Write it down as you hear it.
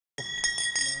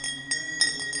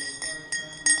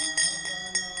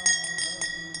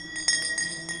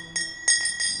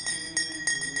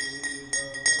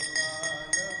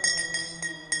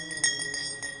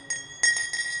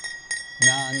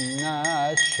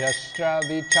Shastra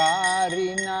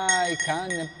vicharinai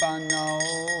kanpano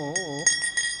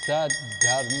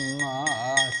Saddharma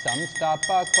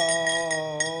samstapako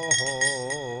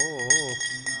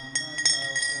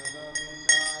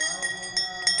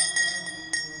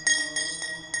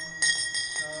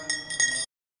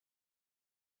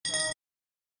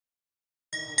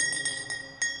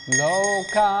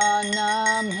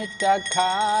Lokanam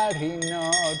hitakarino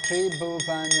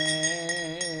tribhuvane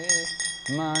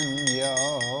Manyo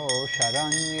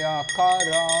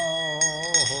Sharanyakaro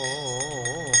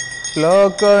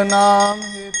Lokanam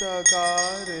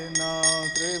hitakarina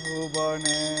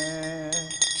tribhuvane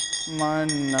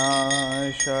Manna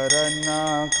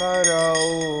Sharanyakaro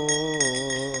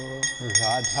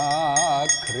Radha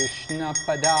Krishna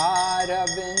Padara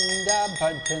Vinda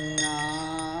Bhajana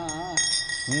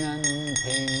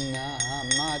Nandina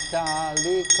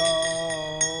Mataliko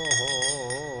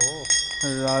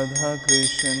Radha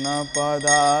Krishna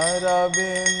Padara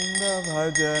Vinda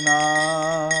Bhajana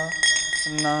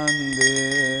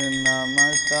Nandina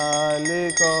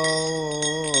Mataliko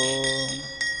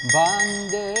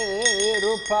Bande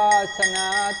Rupa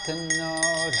Sanatano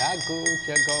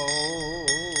Raghujago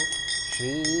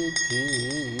Shri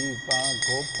Jiva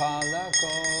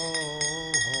Gopalako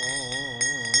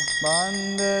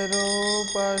Bande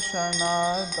Rupa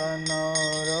Sanatano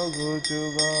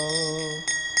Raghujago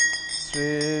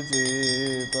Shri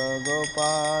Jiva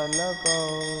Gopalako.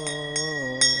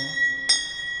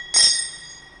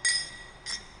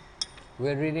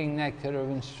 We're reading Nectar of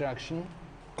Instruction.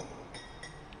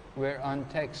 We're on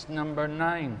text number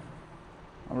 9.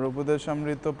 আমরা উপদেশ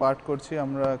অমৃত পাঠ করছি,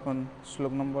 আমরা এখন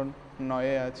শ্লোক নম্বর 9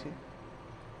 এ আছি।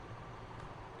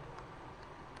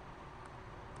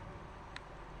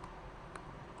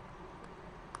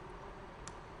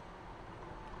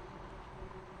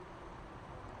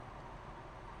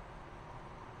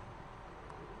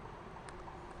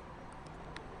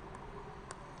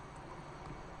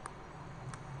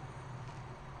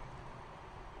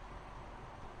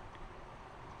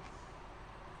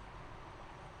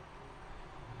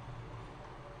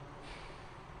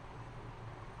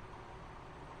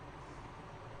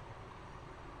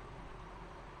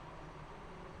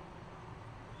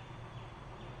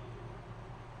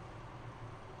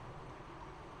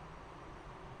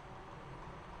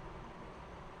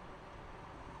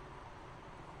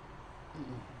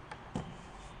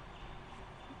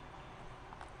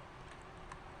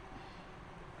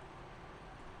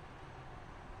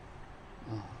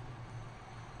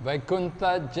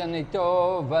 Vaikuntha janito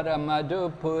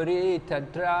varamadupuri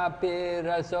tatrapi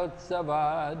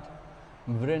rasotsavad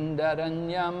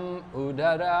vrindaranyam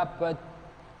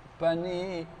udarapani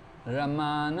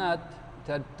ramanat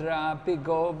tatrapi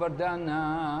govardhana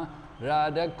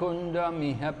radhakunda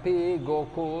mihapi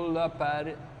gokula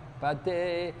pate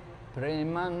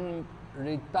preman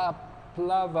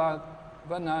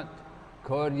ritaplavanat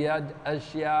Koryad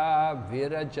asya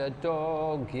virajato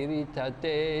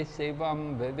giritate sevam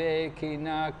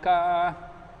vivekinaka.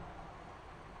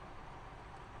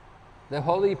 The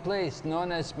holy place known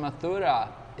as Mathura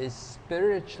is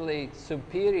spiritually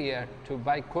superior to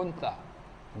Vaikuntha,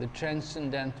 the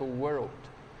transcendental world,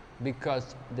 because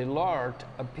the Lord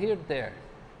appeared there.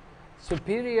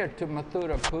 Superior to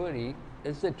Mathura Puri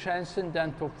is the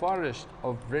transcendental forest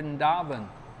of Vrindavan,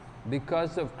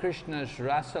 because of Krishna's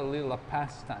Rasa Lila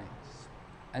pastimes.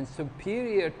 And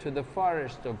superior to the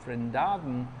forest of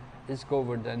Vrindavan is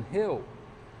Govardhan Hill,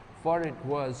 for it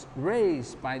was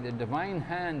raised by the divine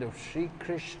hand of Sri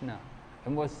Krishna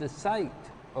and was the site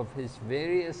of his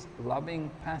various loving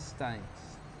pastimes.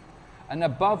 And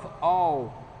above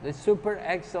all, the super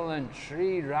excellent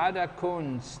Sri Radha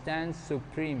Kund stands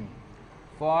supreme,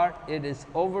 for it is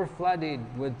overflooded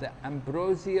with the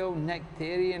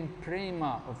ambrosio-nectarian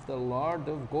prema of the Lord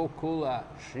of Gokula,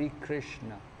 Sri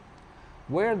Krishna.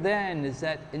 Where then is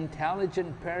that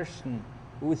intelligent person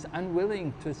who is unwilling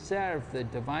to serve the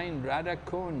divine Radha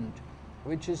Kund,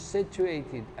 which is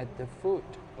situated at the foot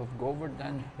of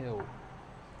Govardhan Hill?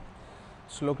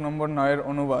 শ্লোক নম্বর 9 এর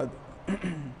অনুবাদ।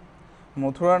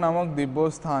 মথুরা নামক দিব্য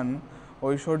স্থান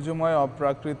ঐশ্বর্যময়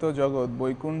অপ্রাকৃত জগৎ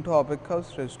বৈকুণ্ঠ অপেক্ষাও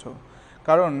শ্রেষ্ঠ,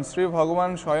 কারণ শ্রী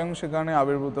ভগবান স্বয়ং সেখানে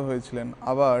আবির্ভূত হয়েছিলেন।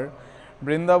 আবার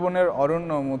বৃন্দাবনের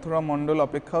অরণ্য মথুরা মণ্ডল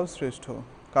অপেক্ষাও শ্রেষ্ঠ,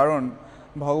 কারণ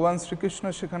ভগবান শ্রীকৃষ্ণ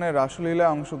সেখানে রাসলীলা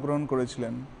অংশগ্রহণ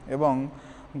করেছিলেন। এবং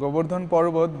গোবর্ধন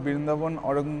পর্বত বৃন্দাবন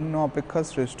অরণ্য অপেক্ষা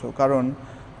শ্রেষ্ঠ, কারণ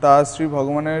তা শ্রী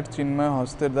ভগবানের চিন্ময়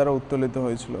হস্তের দ্বারা উত্তোলিত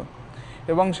হয়েছিল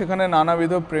এবং সেখানে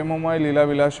নানাবিধ প্রেমময়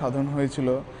লীলাবিলাস সাধন হয়েছিল।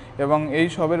 এবং এই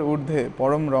সবের ঊর্ধ্বে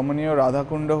পরম রমণীয়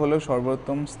রাধাকুণ্ড হল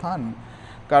সর্বোত্তম স্থান,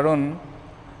 কারণ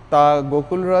তা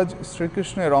গোকুলরাজ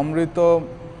শ্রীকৃষ্ণের অমৃত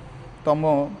তম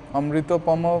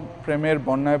অমৃতপম প্রেমের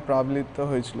বন্যায় প্লাবিত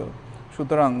হয়েছিল।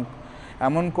 সুতরাং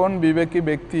এমন কোন বিবেকী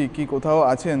ব্যক্তি কি কোথাও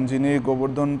আছেন যিনি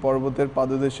গোবর্ধন পর্বতের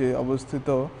পাদদেশে অবস্থিত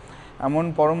এমন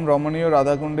পরম রমণীয়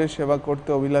রাধাকুণ্ডের সেবা করতে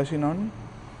অভিলাষী নন?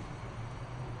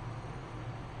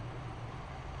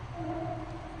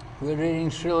 We're reading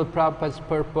Srila Prabhupada's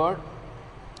purport.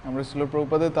 আমরা শ্রীল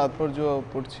প্রভুপাদের তাৎপর্য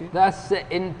পড়ছি।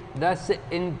 Thus the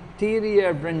interior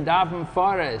Vrindavan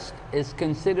forest is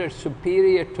considered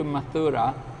superior to Mathura,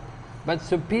 but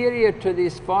superior to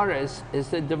these forests is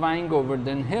the divine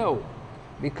Govardhan hill,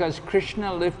 because Krishna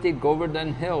lifted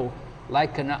Govardhan hill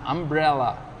like an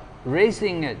umbrella,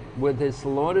 raising it with his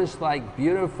lotus-like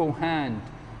beautiful hand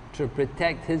to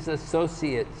protect his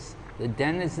associates, the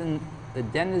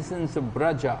denizens of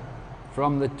Braja,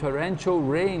 from the torrential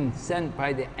rain sent by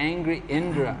the angry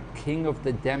Indra, king of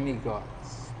the demigods.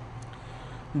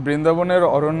 বৃন্দাবনের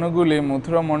অরণ্যগুলি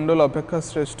মথুরা মণ্ডল অপেক্ষা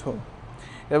শ্রেষ্ঠ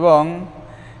এবং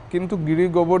কিন্তু গিরি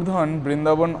গোবর্ধন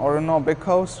বৃন্দাবন অরণ্য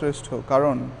অপেক্ষাও শ্রেষ্ঠ,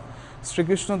 কারণ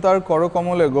শ্রীকৃষ্ণ তার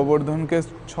করকমলে গোবর্ধনকে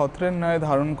ছত্রের ন্যায়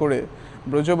ধারণ করে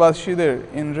ব্রজবাসীদের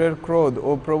ইন্দ্রের ক্রোধ ও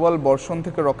প্রবল বর্ষণ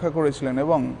থেকে রক্ষা করেছিলেন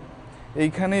এবং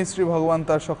এইখানেই শ্রী ভগবান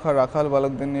তার সখা রাখাল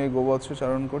বালকদের নিয়ে গোবৎস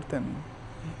চারণ করতেন।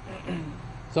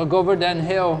 So Govardhan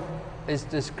Hill is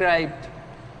described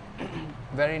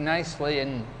very nicely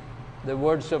in the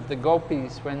words of the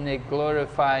gopis when they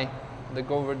glorify the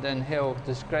Govardhan Hill,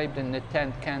 described in the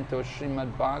 10th canto Srimad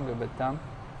Bhagavatam.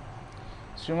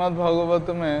 Shrimad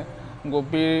ভাগবতমে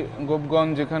গোপগণ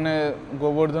যেখানে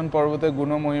গোবর্ধন পর্বতে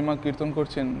গুণ মহিমা কীর্তন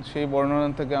করছেন সেই বর্ণনা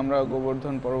থেকে আমরা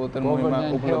গোবর্ধন পর্বতের মহিমা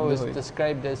উপলব্ধি হই। Govardhan Hill is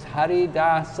described as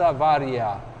Haridasa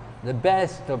Varya, the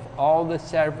best of all the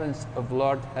servants of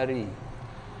Lord Hari.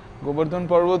 Gobardhan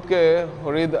পর্বতকে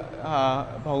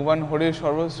ভগবান হরির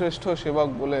সর্বশ্রেষ্ঠ সেবক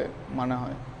বলে মানা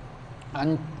হয়।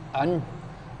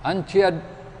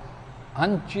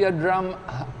 Anchyaram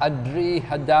Adri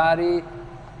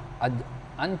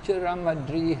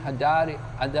Hadari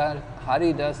Adar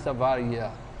Haridasa Varya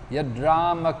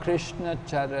Yadrama Krishna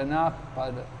Charana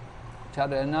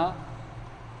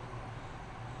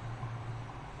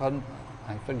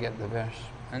I forget the verse.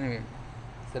 Anyway,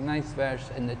 it's a nice verse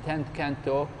in the 10th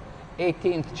canto,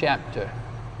 18th chapter.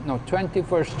 No,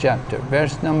 21st chapter,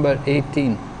 verse number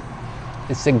 18.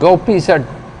 It's the gopis are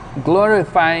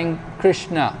glorifying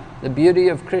Krishna, the beauty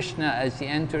of Krishna as he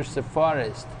enters the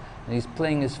forest and he's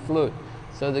playing his flute.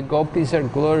 So the gopis are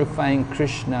glorifying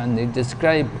Krishna and they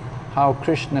describe how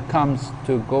Krishna comes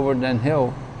to Govardhan Hill.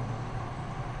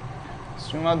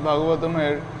 Shrimad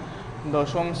ভাগবতমের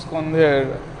দশম স্কন্ধের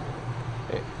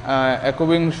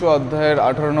একবিংশ অধ্যায়ের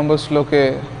 18 নম্বর শ্লোকে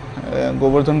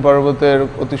গোবর্ধন পর্বতের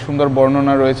অতি সুন্দর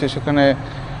বর্ণনা রয়েছে। সেখানে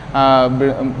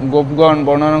গোপগণ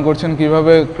বর্ণনা করছেন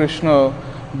কিভাবে কৃষ্ণ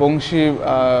বংশী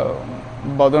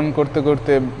বদন করতে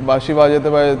করতে বাঁশি বাজাতে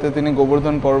বাজাতে তিনি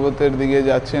গোবর্ধন পর্বতের দিকে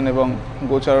যাচ্ছেন এবং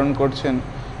গোচারণ করছেন,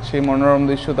 সেই মনোরম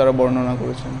দৃশ্য তারা বর্ণনা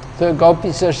করেছেন। So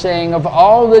gopis are saying of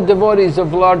all the devotees of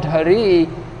Lord Hari,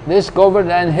 this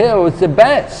Govardhan Hill is the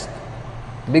best,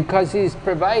 because he's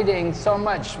providing so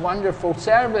much wonderful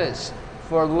service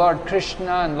for Lord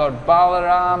Krishna and Lord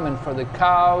Balaram and for the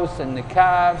cows and the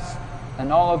calves and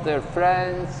all of their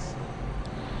friends.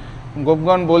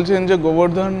 গোপগণ বলছেন যে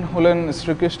গোবর্ধন হলেন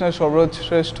শ্রীকৃষ্ণের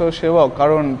সর্বশ্রেষ্ঠ সেবক,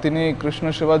 কারণ তিনি কৃষ্ণ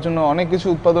সেবার জন্য অনেক কিছু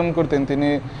উৎপাদন করতেন। তিনি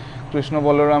কৃষ্ণ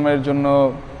বলরামের জন্য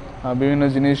বিভিন্ন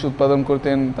জিনিস উৎপাদন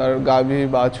করতেন, তার গাভী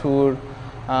বাছুর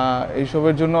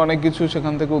এইসবের জন্য অনেক কিছু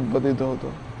সেখান থেকে উৎপাদিত হতো।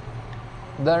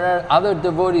 There are other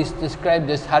devotees described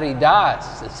as Haridas,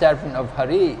 the servant of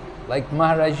Hari, like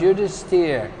Maharaj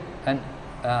Yudhisthira and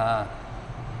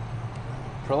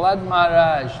Prahlad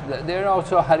Maharaj. They're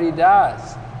also Haridas,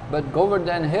 but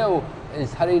Govardhan Hill is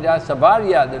Haridasa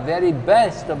Varya, the very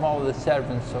best of all the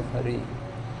servants of Hari.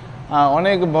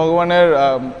 অনেক ভগবানের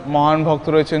মহান ভক্ত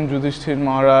রয়েছেন, যুধিষ্ঠির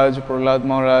মহারাজ, প্রহ্লাদ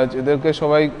মহারাজ, এদেরকে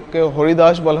সবাইকে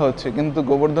হরিদাস বলা হচ্ছে, কিন্তু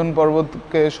গোবর্ধন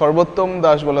পর্বতকে সর্বোত্তম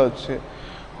দাস বলা হচ্ছে,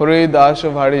 Haridas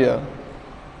ভারিয়া।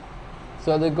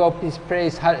 So the gopis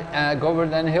praise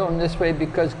Govardhan Hill in this way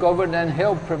because Govardhan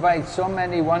Hill provides so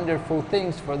many wonderful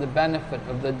things for the benefit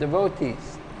of the devotees.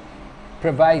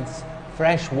 Provides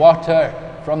fresh water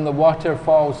from the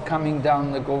waterfalls coming down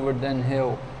the Govardhan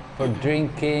Hill for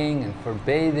drinking and for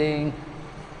bathing.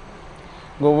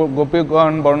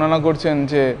 গোপীগণ বর্ণনা করছেন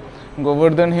যে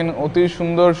গোবর্ধনহীন অতি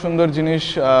সুন্দর সুন্দর জিনিস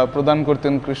প্রদান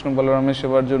করতেন কৃষ্ণ বলরামের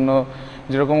সেবার জন্য।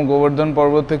 যেরকম গোবর্ধন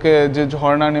পর্বত থেকে যে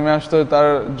ঝর্ণা নেমে আসতো তার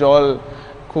জল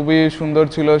খুবই সুন্দর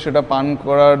ছিল, সেটা পান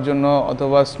করার জন্য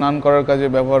অথবা স্নান করার কাজে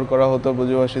ব্যবহার করা হতো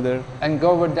ব্রজবাসীদের। And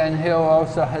Govardhan Hill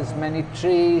also has many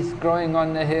trees growing on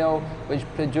the hill which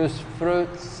produce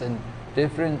fruits and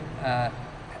different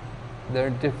There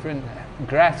are different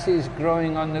grasses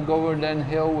growing on the Govardhan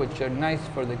hill which are nice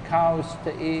for the cows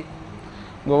to eat.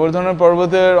 গোবর্ধনের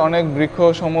পর্বতের অনেক বৃক্ষ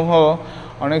সমূহ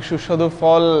অনেক সুস্বাদু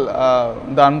ফল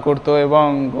দান করত এবং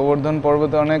গোবর্ধন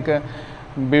পর্বতে অনেক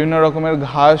বিভিন্ন রকমের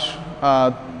ঘাস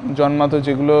জন্মাতো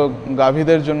যেগুলো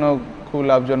গাভীদের জন্য খুব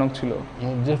লাভজনক ছিল।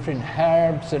 Different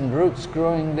herbs and roots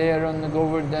growing there on the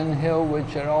Govardhan hill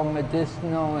which are all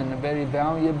medicinal and very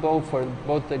valuable for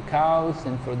both the cows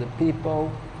and for the people.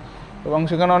 এবং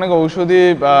সেখানে অনেক ঔষধি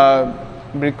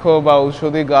বৃক্ষ বা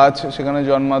ঔষধি গাছ সেখানে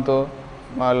জন্মাতো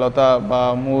বা লতা বা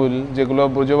মূল যেগুলো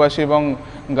ব্রজবাসী এবং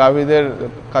গাভীদের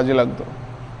কাজে লাগতো।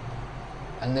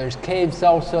 And there's caves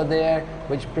also there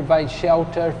which provide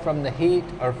shelter from the heat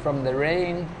or from the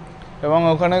rain. এবং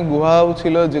ওখানে গুহাও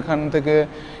ছিল যেখান থেকে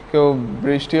কেউ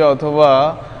বৃষ্টি অথবা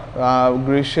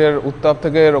গ্রীষ্মের উত্তাপ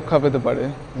থেকে রক্ষা পেতে পারে।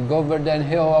 Govardhan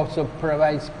hill also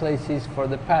provides places for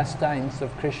the pastimes of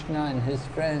Krishna and his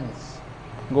friends.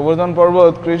 Gobardhan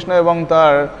পর্বত কৃষ্ণ এবং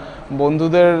তার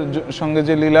বন্ধুদের সঙ্গে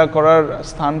যে লীলা করার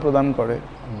স্থান প্রদান করে।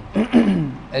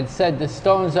 It said the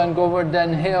stones on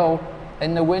Govardhan hill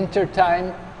in the winter time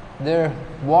they're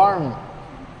warm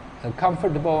and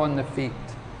comfortable on the feet.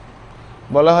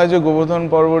 বলা হয় যে গোবর্ধন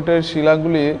পর্বতের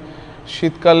শিলাগুলি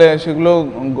শীতকালে সেগুলো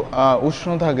উষ্ণ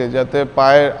থাকে যাতে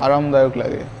পায়ে আরামদায়ক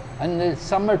লাগে। And the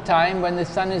summer time when the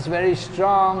sun is very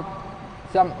strong,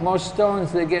 most stones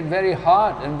they get very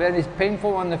hot and very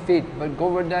painful on the feet, but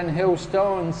Govardhan hill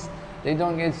stones they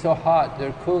don't get so hot,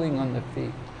 they're cooling on the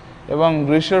feet. এবং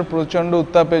গ্রীষ্মের প্রচণ্ড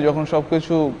উত্তাপে যখন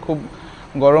সবকিছু খুব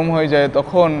গরম হয়ে যায়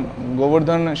তখন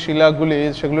গোবর্ধন শিলাগুলি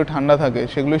সেগুলো ঠান্ডা থাকে,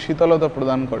 সেগুলো শীতলতা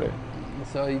প্রদান করে।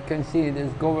 So you can see this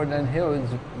Govardhan hill is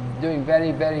doing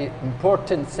very, very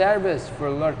important service for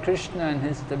Lord Krishna and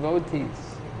his devotees.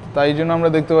 তাই জন্য আমরা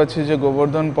দেখতে পাচ্ছি যে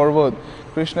গোবর্ধন পর্বত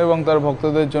কৃষ্ণ এবং তার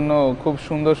ভক্তদের জন্য খুব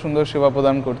সুন্দর সুন্দর সেবা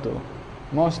প্রদান করত।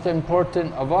 Most important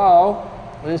of all,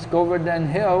 this Govardhan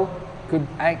hill could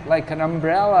act like an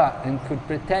umbrella and could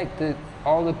protect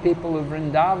all the people of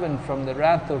Vrindavan from the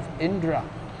wrath of Indra.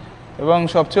 এবং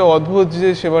সবচেয়ে অদ্ভুত যে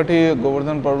সেবাটি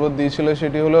গোবর্ধন পর্বত দিয়েছিল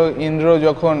সেটি হলো ইন্দ্র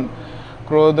যখন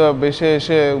ক্রোধ বেশে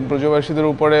এসে ব্রজবাসীদের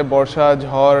উপরে বর্ষা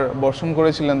ঝড় বর্ষণ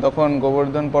করেছিলেন তখন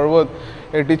গোবর্ধন পর্বত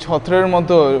একটি ছত্রের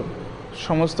মতো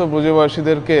সমস্ত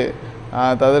ব্রজবাসীদেরকে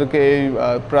তাদেরকে এই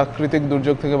প্রাকৃতিক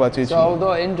দুর্যোগ থেকে বাঁচিয়েছিল। So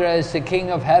although Indra is the king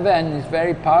of heaven, he's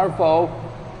very powerful,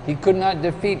 he could not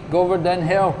defeat Govardhan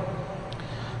hill.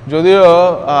 যদিও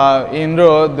ইন্দ্র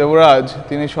দেবরাজ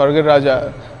তিনি স্বর্গের রাজা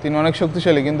তিনি অনেক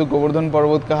শক্তিশালী কিন্তু গোবর্ধন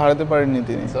পর্বতকে হারাতে পারেননি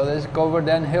তিনি। So this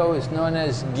Govardhan hill is known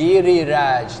as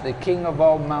Giriraj, the king of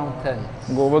all mountains.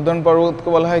 Gobardhan পর্বতকে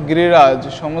বলা হয় গিরিরাজ,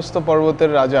 সমস্ত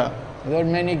পর্বতের রাজা। There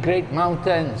are many great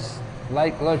mountains,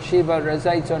 like Lord Shiva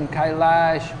resides on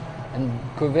Kailash, and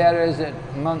Kuvera is at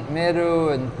Mount Meru,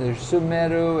 and there's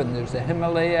Sumeru, and there's the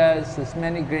Himalayas. There's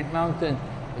many great mountains.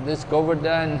 But this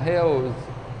Govardhan hill is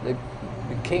the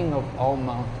king of all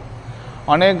mountains.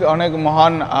 অনেক অনেক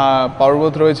মহান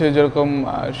পর্বত রয়েছে যেরকম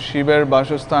শিবের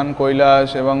বাসস্থান কৈলাস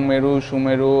এবং মেরু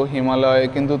সুমেরু হিমালয়,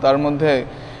 কিন্তু তার মধ্যে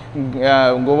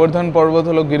গোবর্ধন পর্বত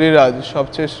হলো গিরিরাজ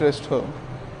সবচেয়ে শ্রেষ্ঠ।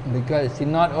 Because he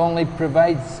not only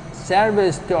provides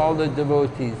service to all the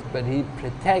devotees, but he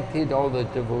protected all the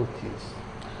devotees.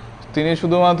 তিনি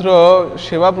শুধুমাত্র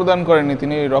সেবা প্রদান করেননি,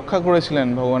 তিনি রক্ষা করেছিলেন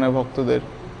ভগবানের ভক্তদের।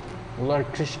 Lord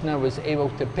Krishna was able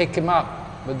to pick him up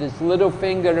with his little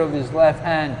finger of his left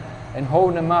hand and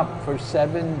hold him up for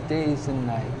 7 days and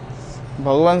nights.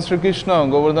 ভগবান শ্রীকৃষ্ণ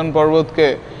গোবর্ধন পর্বতকে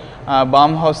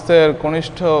বাম হস্তের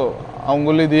কনিষ্ঠ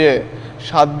আঙ্গুলি দিয়ে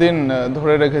 7 দিন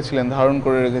ধরে রেখেছিলেন, ধারণ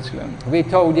করে রেখেছিলেন। We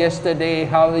told yesterday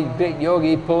how the great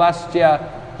yogi Pulastya,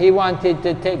 he wanted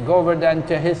to take Govardhan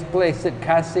to his place at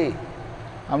Kasi.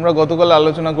 আমরা গতকাল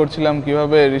আলোচনা করছিলাম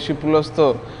কিভাবে ঋষি পুলস্ত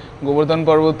গোবর্ধন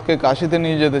পর্বতকে কাশীতে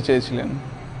নিয়ে যেতে চেয়েছিলেন।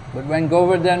 But when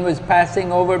Govardhan was passing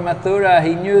over Mathura,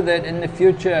 he knew that in the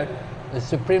future the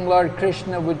Supreme Lord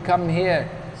Krishna would come here,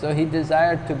 so he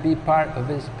desired to be part of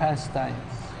his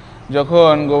pastimes.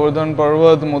 যখন গোবর্ধন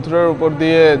পর্বত মথুরার উপর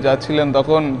দিয়ে যাচ্ছিলেন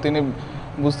তখন তিনি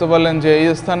বুঝতে পারলেন যে এই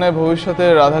স্থানে ভবিষ্যতে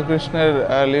রাধা কৃষ্ণের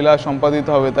লীলা সম্পাদিত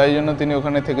হবে, তাই জন্য তিনি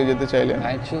ওখানে থেকে যেতে চাইলেন।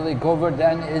 Actually,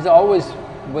 Govardhan is always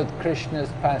with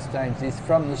Krishna's pastimes. He's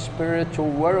from the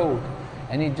spiritual world,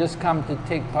 and he just come to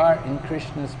take part in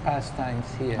Krishna's pastimes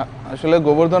here. আসলে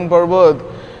গোবর্ধন পর্বত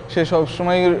সে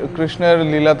সবসময় কৃষ্ণের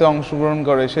লীলাতে অংশগ্রহণ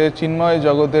করে, সে চিন্ময়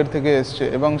জগতের থেকে এসছে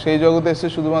এবং সেই জগতে এসছে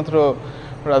শুধুমাত্র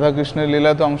রাধা কৃষ্ণের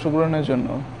লীলাতে অংশগ্রহণের জন্য।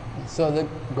 So the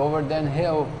Govardhan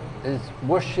hill is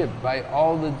worshipped by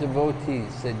all the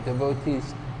devotees. The devotees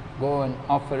go and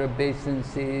offer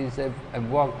obeisances and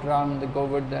walk around the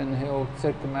Govardhan hill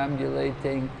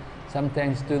circumambulating,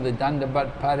 sometimes do the Dandavat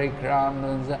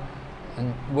parikramas, and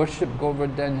worship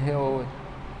Govardhan Hill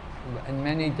in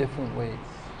many different ways.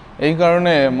 এই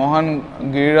কারণে মহান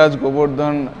গিরিরাজ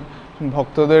গোবর্ধন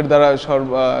ভক্তদের দ্বারা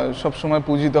সবসময়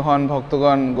পূজিত হন।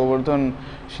 ভক্তগণ গোবর্ধন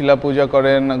শিলা পূজা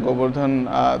করেন, গোবর্ধন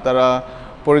তারা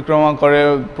পরিক্রমা করে,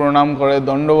 প্রণাম করে,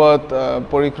 দণ্ডবত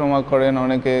পরিক্রমা করেন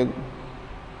অনেকে।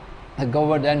 The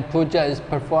Govardhan Puja is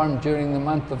performed during the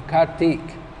month of Kartik,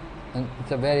 and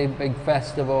it's a very big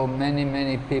festival.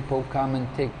 Many people come and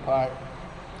take part.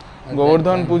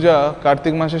 Gobardhan পূজা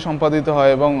কার্তিক মাসে সম্পাদিত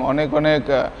হয় এবং অনেক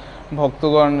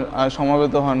ভক্তগণ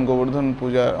সমাবেত হন গোবর্ধন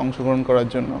পূজায় অংশগ্রহণ করার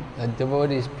জন্য। The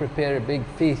devotees prepare a big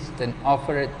feast and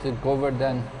offer it to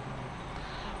Govardhan.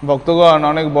 ভক্তগণ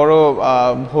অনেক বড়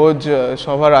ভোজ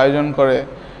সভার আয়োজন করে,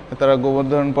 তারা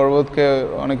গোবর্ধন পর্বতকে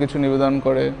অনেক কিছু নিবেদন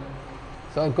করে।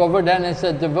 So Govardhan is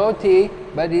a devotee,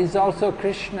 but he's also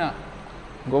Krishna.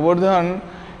 Gobardhan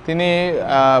তিনি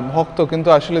ভক্ত, কিন্তু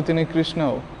আসলে তিনি Krishna.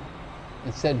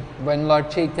 It said when Lord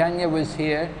Chaitanya was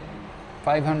here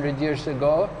 500 years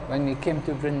ago, when he came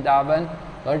to Vrindavan,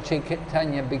 Lord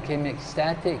Chaitanya became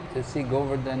ecstatic to see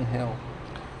Govardhan Hill.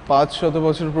 500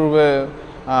 বছর পূর্বে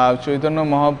চৈতন্য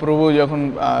মহাপ্রভু যখন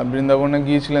বৃন্দাবনে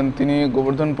গিয়েছিলেন, তিনি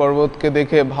গোবর্ধন পর্বতকে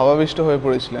দেখে ভাবাবিষ্ট হয়ে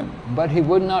পড়েছিলেন। But he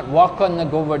would not walk on the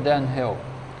Govardhan Hill.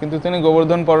 কিন্তু তিনি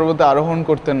গোবর্ধন পর্বতে আরোহণ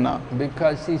করতেন না,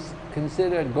 because he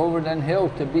considered Govardhan Hill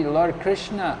to be Lord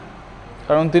Krishna.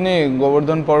 কারণ তিনি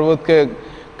গোবর্ধন পর্বতকে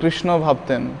কৃষ্ণ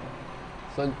ভাবতেন।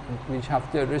 So we have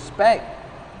to respect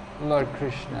Lord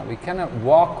Krishna. We cannot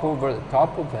walk over the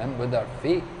top of him with our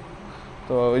feet.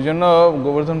 তো এই জন্য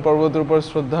গোবর্ধন পর্বতের উপর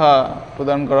শ্রদ্ধা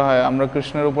প্রদান করা হয়, আমরা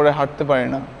কৃষ্ণের উপরে হাঁটতে পারি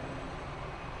না।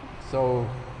 So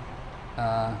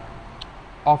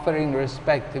offering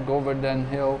respect to Govardhan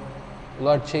Hill,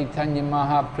 Lord Chaitanya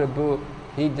Mahaprabhu,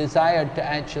 he desired to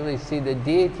actually see the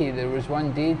deity. There was one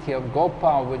deity of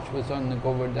Gopal which was on the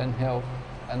Govardhan Hill,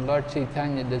 and Lord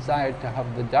Chaitanya desired to have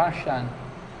the darshan,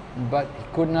 but he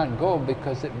could not go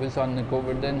because it was on the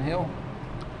Govardhan Hill.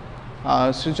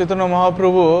 Shri Chaitanya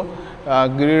Mahaprabhu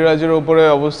গিরিরাজের উপরে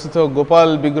অবস্থিত গোপাল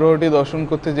বিগ্রহটি দর্শন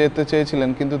করতে যেতে চেয়েছিলেন,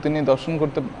 কিন্তু তিনি দর্শন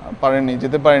করতে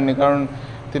যেতে পারেননি, কারণ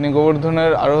তিনি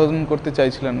গোবর্ধনের আরোহণ করতে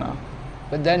চাইছিলেন না।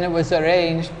 But then it was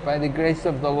arranged by the grace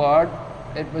of the Lord,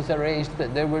 it was arranged that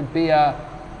there would be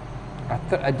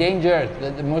a danger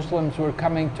that the Muslims were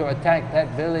coming to attack that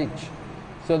village.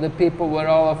 So the people were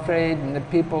all afraid and the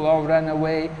people all ran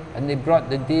away, and they brought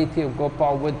the deity of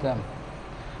Gopal with them.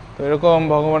 তো এরকম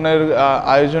ভগবানের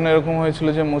আয়োজন এরকম হয়েছিল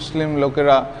যে মুসলিম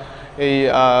লোকেরা এই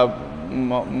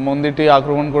মন্দিরটি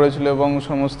আক্রমণ করেছিল এবং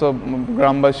সমস্ত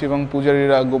গ্রামবাসী এবং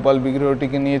পূজারীরা গোপাল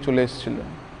বিগ্রহটিকে নিয়ে চলে এসেছিল।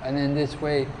 And in this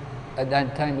way, at that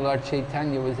time, Lord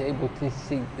Chaitanya was able to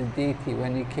see the deity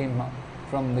when he came up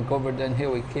from the Govardhan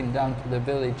Hill. He came down to the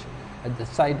village at the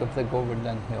side of the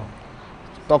Govardhan Hill.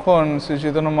 তখন শ্রী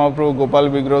চৈতন্য মহাপ্রভু গোপাল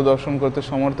বিগ্রহ দর্শন করতে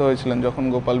সমর্থ হয়েছিলেন, যখন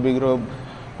গোপাল বিগ্রহ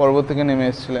পর্বত থেকে নেমে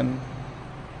এসেছিলেন।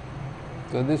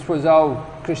 So this was all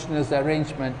Krishna's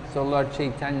arrangement, so Lord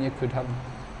Chaitanya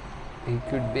he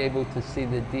could be able to see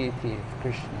the deity of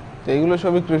Krishna. এইগুলো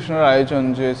সবই কৃষ্ণের আয়োজন,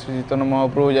 যে শ্রী চৈতন্য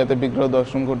মহাপ্রভু যাতে বিগ্রহ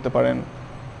দর্শন করতে পারেন।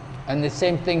 And the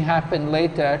same thing happened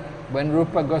later when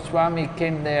Rupa Goswami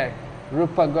came there.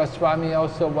 Rupa Goswami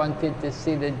also wanted to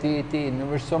see the deity, and there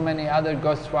were so many other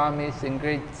Goswamis and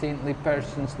great saintly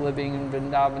persons living in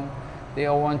Vrindavan. They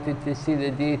all wanted to see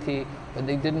the deity, but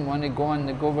they didn't want to go on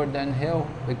the Govardhan Hill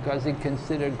because they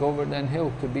considered Govardhan Hill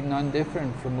to be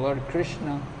non-different from Lord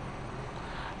Krishna.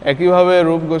 একইভাবে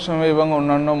রূপ গোস্বামী এবং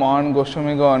অন্যান্য মহান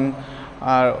গোস্বামীগণ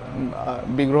আর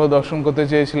বিগ্রহ দর্শন করতে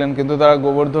চেয়েছিলেন, কিন্তু তারা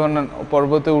গোবর্ধন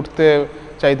পর্বতে উঠতে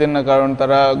চাইতেন না, কারণ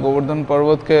তারা গোবর্ধন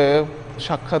পর্বতকে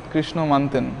সাক্ষাৎ Krishna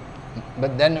মানতেন।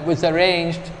 But then it was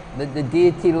arranged that the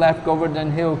deity left Govardhan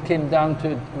Hill, came down to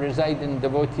reside in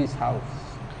devotee's house.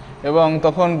 এবং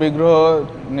তখন বিগ্রহ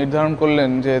নির্ধারণ করলেন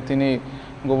যে তিনি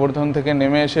গোবর্ধন থেকে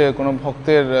নেমে এসে কোনো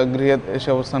ভক্তের গৃহে এসে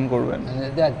অবস্থান করবেন। And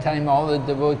at that time all the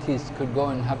devotees could go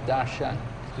and have darshan,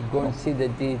 could go and see the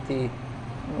deity.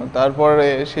 তারপরে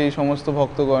সেই সমস্ত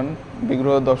ভক্তগণ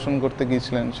বিগ্রহ দর্শন করতে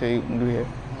গিয়েছিলেন সেই গৃহে।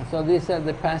 So these are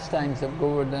the pastimes of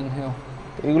Govardhan Hill.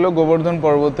 এগুলো গোবর্ধন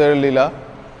পর্বতের লীলা।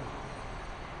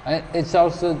 It's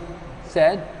also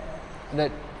said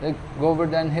that the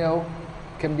Govardhan Hill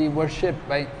can be worshipped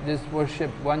by just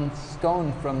worship one stone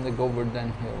from the Govardhan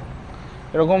Hill.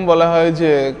 এরকম বলা হয়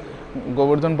যে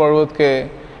গোবর্ধন পর্বতকে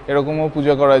এরকমও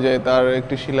পূজা করা যায়, তার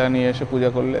একটি শিলা নিয়ে এসে পূজা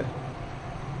করলে।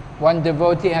 One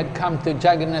devotee had come to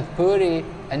Jagannath Puri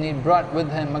and he brought with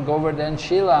him a Govardhan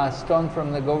Shila, a stone from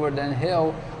the Govardhan Hill,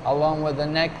 along with a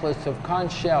necklace of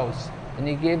conch shells, and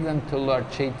he gave them to Lord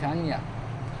Chaitanya.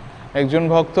 একজন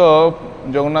ভক্ত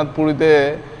জগন্নাথ পুরীতে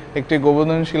একটি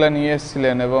গোবর্ধন শিলা নিয়ে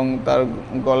এসেছিলেন এবং তার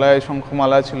গলায়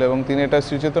শঙ্খমালা ছিল এবং তিনি এটা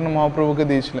শ্রী চৈতন্য মহাপ্রভুকে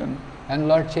দিয়েছিলেন। And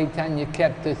Lord Chaitanya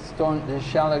kept this stone, this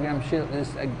shalagram shila, this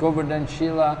Govardhan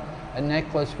shila, a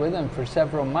necklace with him for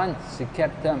several months. He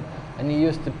kept them, and he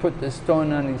used to put the stone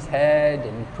on his head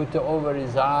and put it over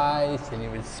his eyes, and he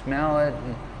would smell it,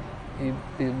 and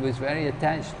he was very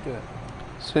attached to it.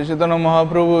 Shri Chaitanya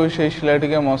Mahaprabhu সেই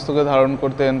শিলাটিকে মস্তকে ধারণ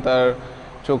করতেন, তার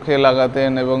চোখে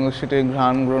লাগাতেন এবং সেটি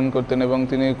ঘ্রাণ গ্রহণ করতেন এবং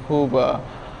তিনি খুব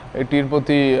এটির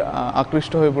প্রতি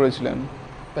আকৃষ্ট হয়ে পড়েছিলেন।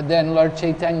 But then Lord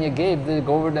Chaitanya gave the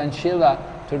Govardhan Shila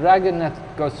to Raghunath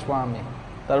Goswami.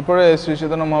 তারপরে শ্রী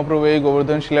চৈতন্য মহাপ্রভু এই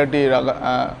গোবর্ধন শিলাটি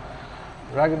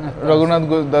রঘুনাথ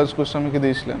দাস গোস্বামীকে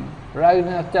দিয়েছিলেন।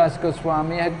 Raghunath Das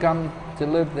Goswami had come to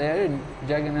live there in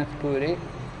Jagannath Puri.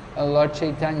 Lord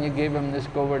Chaitanya gave him this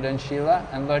Govardhan Shila,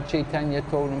 and Lord Chaitanya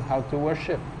told him how to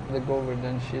worship the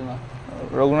Govardhan Shila.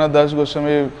 Raghunath Das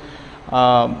Goswami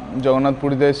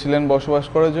জগন্নাথপুরীতে ছিলেন বসবাস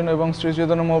করার জন্য এবং শ্রী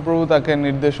চৈতন্য মহাপ্রভু তাকে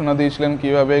নির্দেশনা দিয়েছিলেন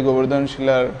কিভাবে গোবর্ধন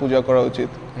শিলার পূজা করা উচিত।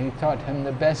 He taught him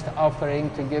the best offering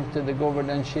to give to the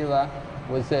Govardhan Shila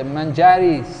was the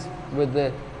manjaris with the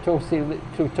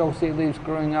two tulsi leaves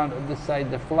growing out of the side,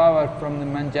 the flower from the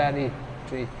manjari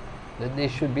tree, that they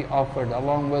should be offered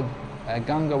along with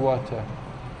Ganga water.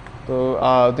 তো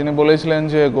তিনি বলেছিলেন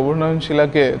যে গোবর্ধন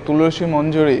শিলাকে তুলসী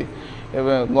মঞ্জরি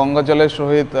এবং গঙ্গা জলের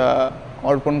সহিত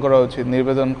অর্পণ করা উচিত,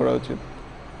 নিবেদন করা উচিত।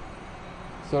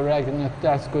 So Raghunath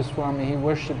Das Goswami, he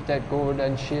worshipped that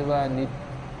Govardhan Shila and he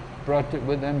brought it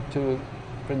with him to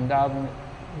Vrindavan,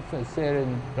 there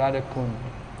in Radhakund.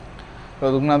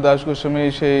 Raghunath Das Goswami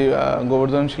সেই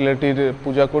গোবর্ধন শিলাটির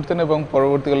পূজা করতেন এবং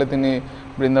পরবর্তীকালে তিনি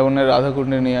বৃন্দাবনের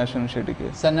রাধাকুণ্ডে নিয়ে আসেন সেটিকে।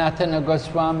 Sanatana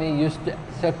Goswami used to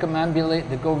circumambulate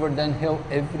the Govardhan hill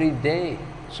every day.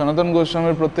 সনাতন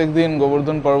গোস্বামীর প্রত্যেক দিন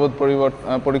গোবর্ধন পর্বত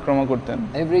পরিক্রমা করতেন।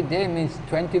 Every day means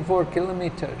 24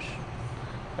 kilometers.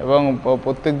 এবং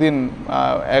প্রত্যেক দিন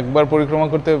একবার পরিক্রমা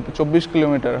করতে 24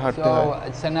 কিলোমিটার হাঁটতে হয়। So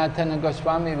Sanatana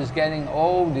Goswami was getting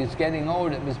old. He's getting old.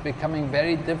 It was becoming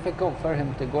very difficult for him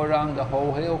to go around the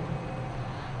whole hill.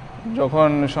 যখন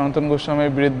সনাতন গোস্বামী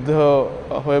বৃদ্ধ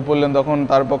হয়ে পড়লেন তখন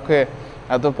তার পক্ষে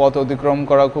এত পথ অতিক্রম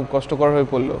করা খুব কষ্টকর হয়ে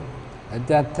পড়ল। At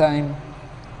that time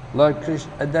Lord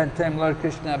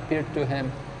Krishna appeared to him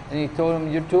and he told him,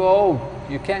 "You're too old.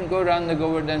 You can't go around the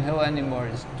Govardhan hill anymore.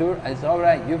 It's all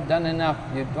right. You've done enough.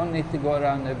 You don't need to go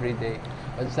around every day."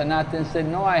 But Sanatan said,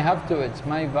 "No, I have to. It's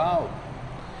my vow."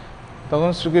 তখন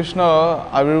শ্রীকৃষ্ণ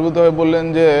আবির্ভূত হয়ে বললেন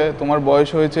যে তোমার বয়স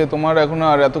হয়েছে, তোমার এখন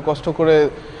আর এত কষ্ট করে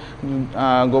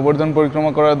গোবর্ধন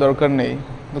পরিক্রমা করার দরকার নেই।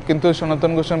 কিন্তু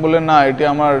সনাতন গোস্বামী বললেন না, এটি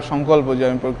আমার সংকল্প যে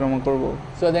আমি পরিক্রমা করব।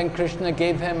 So then Krishna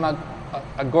gave him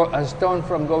a stone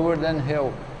from Govardhan hill,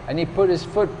 and he put his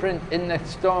footprint in the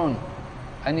stone,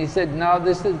 and he said, "Now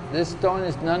this stone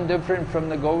is none different from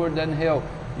the Govardhan hill.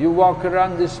 You walk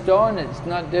around this stone, it's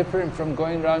not different from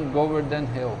going around Govardhan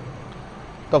hill."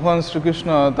 তখন শ্রীকৃষ্ণ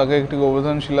তাকে একটি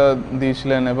গোবর্ধন শিলা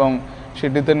দিয়েছিলেন এবং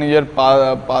সেটিতে নিজের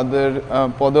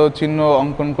পদচিহ্ন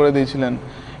অঙ্কন করে দিয়েছিলেন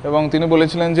এবং তিনি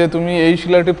বলেছিলেন যে তুমি এই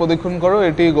শিলাটি প্রদক্ষিণ করো,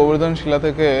 এটি গোবর্ধন শিলা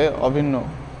থেকে অভিন্ন।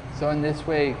 So in this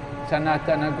way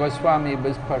Sanatana Goswami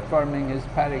was performing his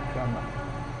parikrama.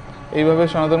 এইভাবে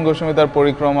সনাতন গোস্বামী তার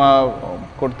পরিক্রমা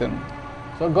করতেন।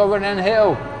 So Govardhan hill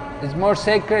is more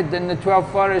sacred than the 12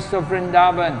 forests of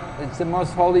Vrindavan. It's the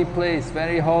most holy place,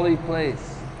 very holy place.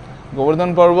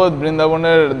 Gobardhan পর্বত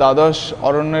বৃন্দাবনের দ্বাদশ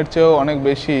অরণ্যের চেয়েও অনেক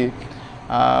বেশি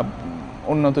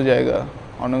উন্নত জায়গা,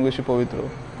 অনেক বেশি পবিত্র।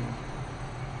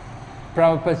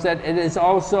 Prabhupada said it is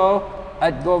also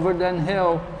at Govardhan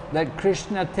hill that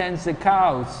Krishna tends the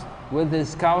cows with his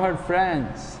cowherd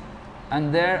friends, and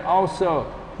there also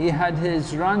he had his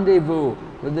rendezvous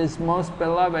with his most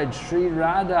beloved Sri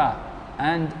Radha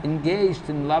and engaged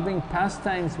in loving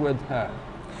pastimes with her.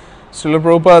 Srila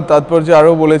Prabhupada তাৎপর্যে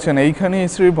আরও বলেছেন, এইখানেই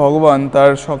শ্রী ভগবান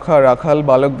তার সখা রাখাল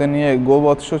বালকদের নিয়ে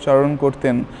গোবৎস চারণ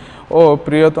করতেন ও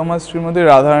প্রিয়তমা শ্রীমতী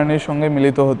রাধারানীর সঙ্গে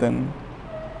মিলিত হতেন।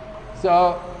 So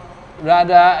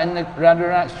Radha and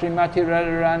Srimati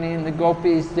Radharani and the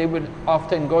gopis, they would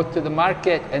often go to the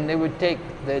market and they would take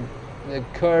the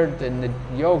curd and the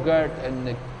yogurt and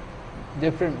the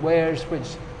different wares which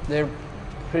they're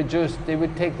produced. They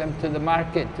would take them to the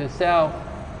market to sell,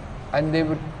 and they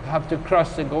would have to cross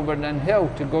the Govardhan hill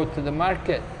to go to the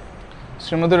market.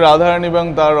 Shrimati Radharani এবং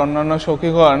তার অন্যান্য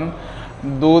সখীগণ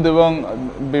দুধ এবং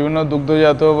বিভিন্ন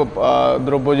দুগ্ধজাত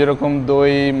দ্রব্য যেরকম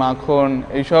দই, মাখন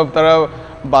এইসব তারা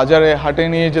বাজারে হাটে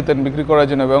নিয়ে যেতেন বিক্রি করার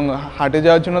জন্য এবং হাটে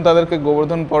যাওয়ার জন্য তাদেরকে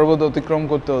গোবর্ধন পর্বত অতিক্রম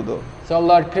করতে হতো। So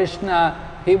Lord Krishna,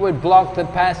 he would block the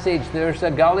passage. There's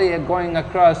a gully going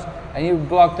across, and he would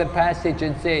block the passage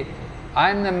and say,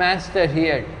 "I'm the master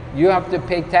here. you have to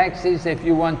pay taxes if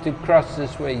you want to cross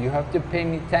this way. You have to pay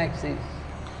me taxes.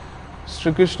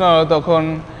 Shrikrishna তখন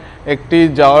একটি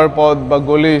যাওয়ার পথ বা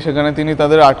গলি সেখানে তিনি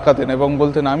তাদের আটকাতেন এবং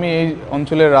বলতেন আমি এই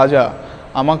অঞ্চলের রাজা,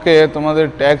 আমাকে তোমাদের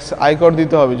ট্যাক্স আয়কর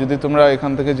দিতে হবে যদি তোমরা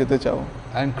এখান থেকে যেতে চাও।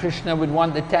 And Krishna would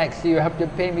want the taxi. You have to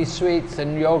pay me sweets and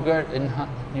yogurt, and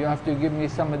you have to give me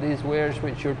some of these wares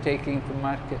which you're taking to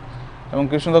market. এবং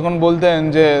কৃষ্ণ তখন বলতেন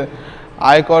যে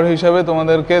আয়কর হিসাবে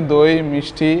তোমাদেরকে দই,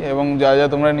 মিষ্টি এবং যা যা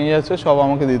তোমরা নিয়ে যাচ্ছ সব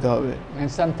আমাকে দিতে হবে। And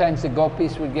sometimes the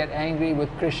gopis would get angry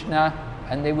with Krishna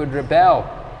and they would rebel,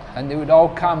 and they would all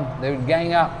come, they would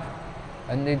gang up,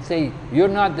 and they'd say,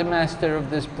 you're not the master of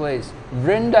this place.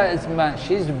 Vrinda is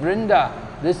she's Vrinda,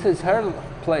 this is her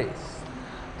place.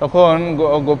 তখন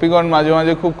গোপীগণ মাঝে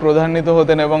মাঝে খুব ক্রোধান্বিত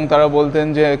হতেন এবং তারা বলতেন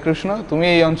যে কৃষ্ণ তুমি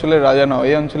এই অঞ্চলের রাজা নও,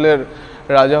 এই অঞ্চলের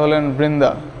রাজা হলেন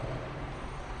Brinda.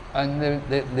 And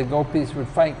the gopis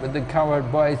would fight with the cowherd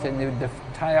boys, and they would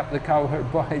tie up the cowherd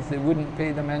boys, they wouldn't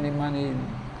pay them any money.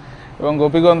 এবং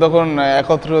গোপীগণ তখন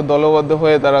একত্র দলবদ্ধ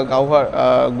হয়ে তারা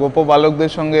গোপ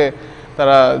বালকদের সঙ্গে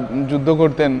তারা যুদ্ধ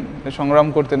করতেন, সংগ্রাম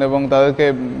করতেন এবং তাদেরকে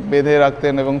বেঁধে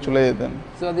রাখতেন এবং চলে যেতেন।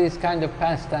 So these kind of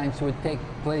pastimes would take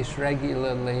place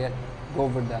regularly at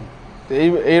Govardhan.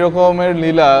 এই রকমের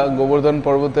লীলা গোবর্ধন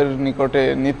পর্বতের নিকটে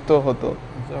নিত্য হতো।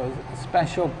 So a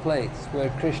special place where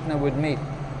Krishna would meet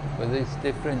with these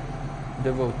different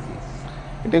devotees.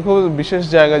 এটি খুব বিশেষ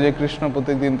জায়গা যে কৃষ্ণ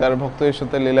প্রত্যেকদিন তার ভক্তদের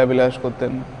সাথে লীলা বিলাস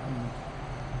করতেন।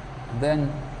 Then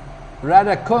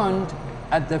Radha Kund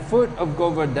at the foot of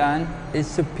Govardhan is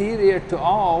superior to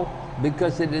all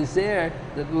because it is there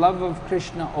that love of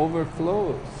Krishna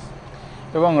overflows.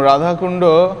 এবং রাধাকুণ্ড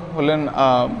হলেন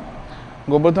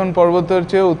গোবর্ধন পর্বতের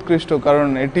চেয়ে উৎকৃষ্ট কারণ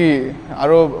এটি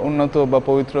আরো উন্নত বা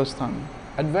পবিত্র স্থান।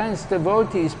 Advanced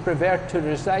devotees prefer to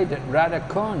reside at Radha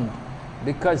Kund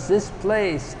because this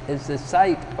place is the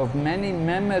site of many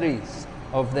memories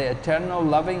of the eternal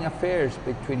loving affairs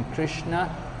between Krishna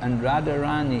and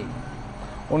Radharani.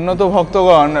 উন্নত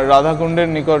ভক্তগণ রাধাকুণ্ডের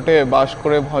নিকটে বাস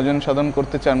করে ভজন সাধন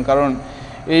করতে চান কারণ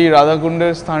এই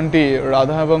রাধাকুণ্ডের স্থানটি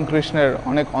রাধা এবং কৃষ্ণের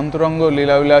অনেক অন্তরঙ্গ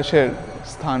লীলাবিলাসের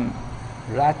স্থান।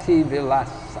 Rati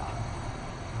Vilasa.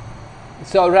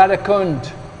 So Radha Kund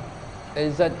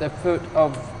is at the foot of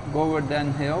Govardhan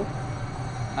hill,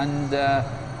 and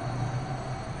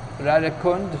Radha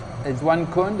Kund is one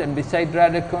kund, and beside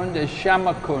Radha Kund is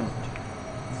Shama Kund.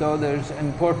 So there's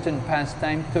important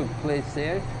pastime took place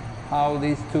there, how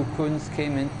these two kunds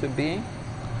came into being.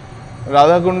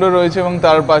 Radhakund রয়েছে এবং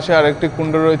তার পাশে আরেকটি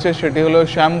কুণ্ড রয়েছে, সেটি হলো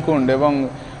শ্যামকুণ্ড এবং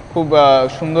খুব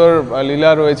সুন্দর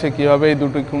লীলা রয়েছে কিভাবে এই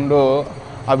দুটি কুণ্ড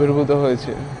আবির্ভূত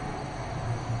হয়েছে।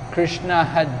 Krishna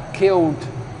had killed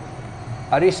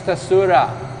Aristasura.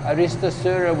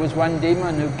 Aristasura was one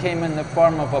demon who came in the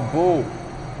form of a bull,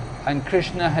 and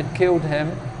Krishna had killed him.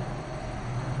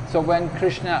 So when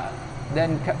Krishna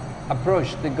then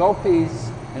approached the gopis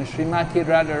and Srimati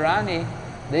Radharani,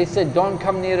 they said, don't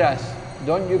come near us,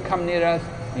 don't you come near us,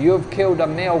 you have killed a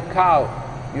male cow,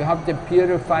 you have to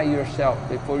purify yourself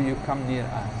before you come near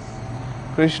us.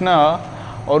 Krishna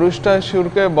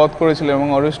অরুষ্টাসুরকে বধ করেছিলেন এবং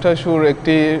অরুষ্টাসুর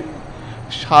একটি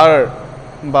ষাঁড়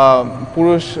বা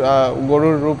পুরুষ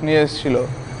গরুর রূপ নিয়ে এসেছিল।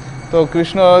 তো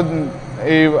কৃষ্ণ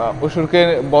এই অসুরকে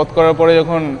বধ করার পরে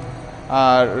যখন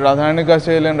রাধারানীর কাছে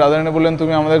এলেন, রাধারানী বললেন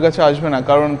তুমি আমাদের কাছে আসবে না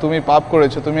কারণ তুমি পাপ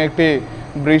করেছো, তুমি একটি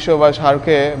বৃষ বা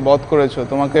ষাঁড়কে বধ করেছো,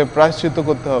 তোমাকে প্রায়শ্চিত্ত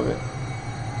করতে হবে।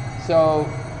 So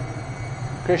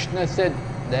Krishna said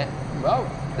that, well,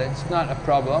 that's not a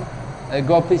problem. The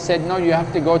gopi said, no, you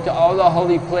have to go to all the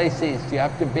holy places, you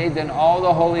have to bathe in all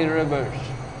the holy rivers.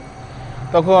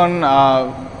 তখন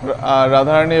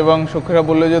রাধারানী এবং সখীরা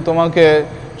বলল যে তোমাকে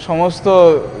সমস্ত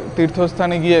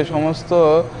তীর্থস্থানে গিয়ে সমস্ত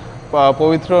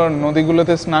পবিত্র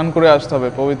নদীগুলোতে স্নান করে আসতে হবে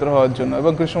পবিত্র হওয়ার জন্য,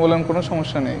 এবং কৃষ্ণ বললেন কোনো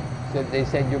সমস্যা নেই। They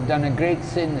said you've done a great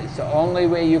sin, it's the only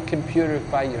way you can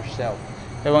purify yourself.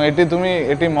 এবং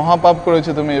এটি মহাপাপ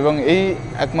করেছো তুমি এবং এই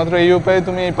একমাত্র এই উপায়ে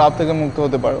তুমি এই পাপ থেকে মুক্ত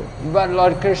হতে পারো। But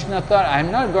Lord Krishna thought, I'm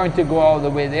not going to go all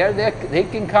the way there, they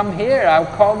can come here,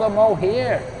 I'll call them all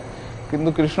here. কিন্তু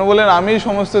কৃষ্ণ বলেন আমি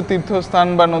সমস্ত তীর্থস্থান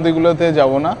বা নদীগুলোতে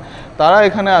যাব না, তারা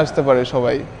এখানে আসতে পারে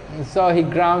সবাই। So he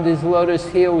ground his lotus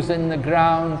heels in the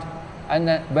ground, and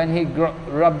then when he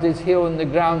rubbed his heel in the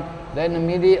ground, then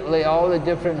immediately all the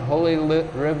different holy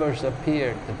rivers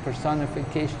appeared. The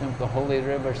personification of the holy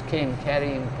rivers came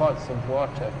carrying pots of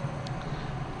water.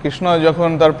 Krishna যখন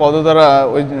তার পদ দ্বারা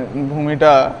ওই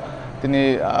ভূমিটা তিনি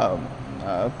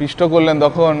পিষ্ট করলেন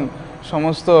তখন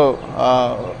সমস্ত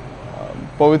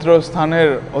পবিত্র স্থানের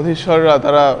অধীশ্বররা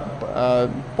তারা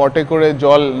পটে করে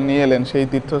জল নিয়ে এলেন সেই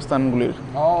তীর্থস্থানগুলির।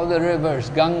 All the rivers,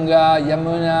 Ganga,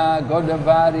 Yamuna,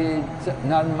 Godavari,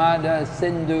 Narmada,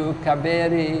 Sindhu,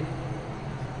 Kaveri,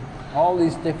 All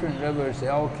these different rivers,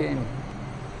 they all came.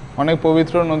 অনেক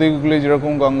পবিত্র নদীগুলি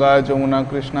যেরকম গঙ্গা, যমুনা,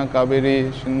 কৃষ্ণা, কাবেরী,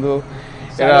 সিন্ধু,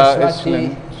 এরা এসেছিলেন,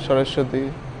 Saraswati,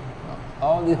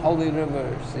 all the holy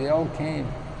rivers, they all came.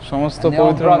 সমস্ত And they all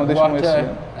পবিত্র brought নদী সমূহ water,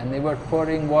 এসেছিলেন। and they were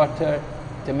pouring water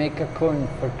to make a kund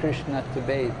for Krishna to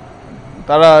bathe.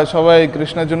 তারা সবাই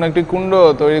কৃষ্ণের জন্য একটি কুণ্ড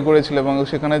তৈরি করেছিল এবং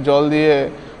সেখানে জল দিয়ে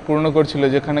পূর্ণ করছিল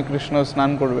যেখানে কৃষ্ণ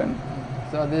স্নান করবেন।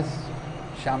 So this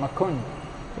Shama Kund.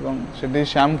 এবং সেটি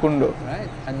Shyamkund.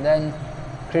 Right? And then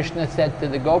Krishna said to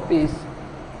the gopis,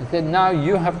 he said, now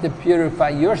you have to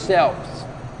purify yourselves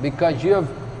because you have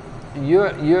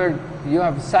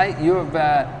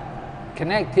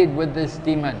connected with this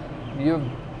demon.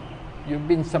 You've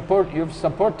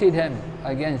supported him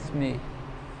against me.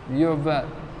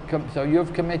 So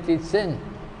you've committed sin.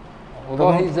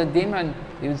 Although he's a demon,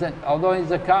 although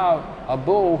he's a cow, a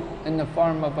bull in the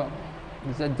form of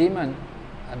he's a demon,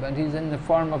 but he's in the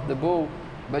form of the bull.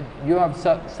 But you have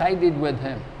sided with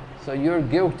him, so you're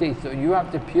guilty. So you have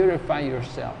to purify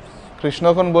yourselves. Krishna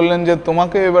এখন বললেন যে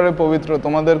তোমাকে এবারে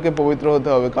তোমাদেরকে পবিত্র হতে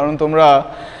হবে, কারণ তোমরা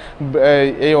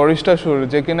এই অরিষ্টাসুর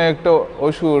যে কিনা একটা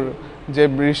অসুর যে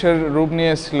বৃষের রূপ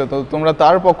নিয়ে এসেছিল, তো তোমরা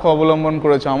তার পক্ষ অবলম্বন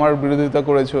করেছো, আমার বিরোধিতা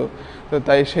করেছো, তো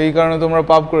তাই সেই কারণে তোমরা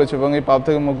পাপ করেছো এবং এই পাপ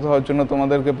থেকে মুক্ত হওয়ার জন্য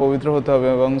তোমাদেরকে পবিত্র হতে হবে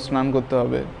এবং স্নান করতে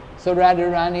হবে। So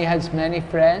Radharani has many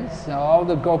friends. All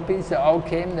the gopis, they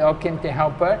all came to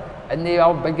help her, and they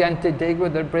all began to dig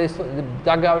with their bracelet. They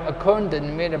dug out a kund and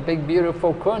made a big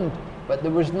beautiful kund, but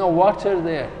there was no water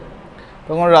there.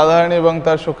 তখন রাধারানী এবং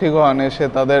তার সখীগণ এসে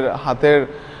তাদের হাতের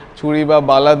চুড়ি বা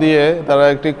বালা দিয়ে তারা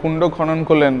একটি কুণ্ড খনন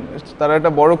করলেন, তারা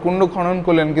একটা বড় কুণ্ড খনন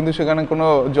করলেন, কিন্তু সেখানে কোনো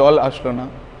জল আসলো না।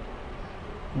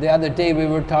 The other day we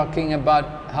were talking about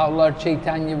how Lord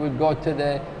Chaitanya would go to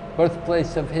the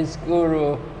birthplace of his guru,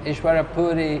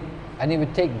 Ishwarapuri, and he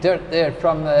would take dirt there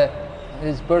from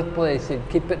his birthplace. He'd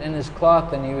keep it in his cloth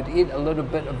and he would eat a little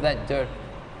bit of that dirt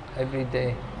every day.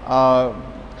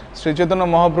 Shri Chaitanya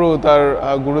Mahaprabhu তার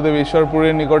গুরুদেব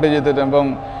ঈশ্বরপুরীর নিকটে যেতেন এবং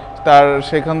তার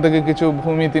সেখান থেকে কিছু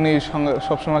ভূমি তিনি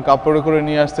সবসময় কাপড়ে করে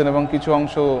নিয়ে আসতেন এবং কিছু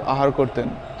অংশ আহার করতেন।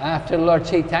 After Lord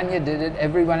Chaitanya did it,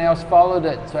 everyone else followed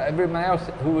it. So everyone else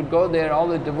who would go there, all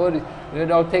the devotees, they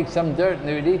would all take some dirt and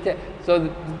they would eat it. So it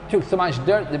took so much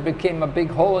dirt, there became a big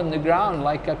hole in the ground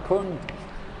like a kund.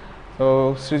 তো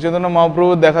শ্রী চৈতন্য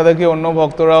মহাপ্রভু দেখা দেখি অন্য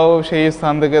ভক্তরাও সেই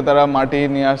স্থান থেকে তারা মাটি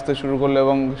নিয়ে আসতে শুরু করলো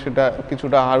এবং সেটা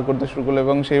কিছুটা আহার করতে শুরু করলো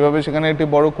এবং সেইভাবে সেখানে একটি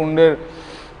বড় কুণ্ডের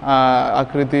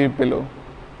আকৃতি পেল।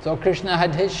 So Krishna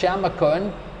had his Shama Kund,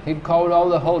 he'd called all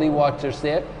the holy waters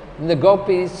there, and the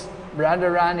gopis,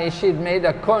 Radharani, she'd made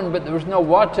a kund, but there was no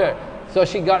water. So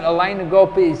she got a line of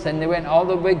gopis and they went all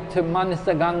the way to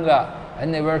Manasa Ganga, and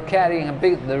they were carrying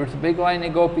there was a big line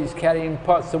of gopis carrying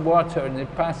pots of water, and they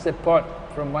passed the pot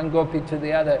from one gopi to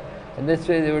the other, and this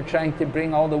way they were trying to bring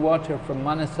all the water from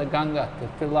Manasa Ganga to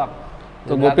fill up.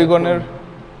 তো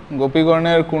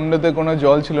গোপীগণের কুণ্ডতে কোনো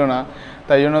জল ছিল না,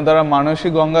 তাই জন্য তারা মানসী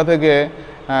গঙ্গা থেকে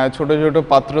ছোট ছোট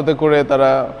পাত্রতে করে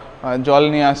তারা জল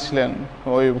নিয়ে আসছিলেন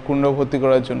ওই কুণ্ড ভর্তি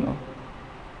করার জন্য।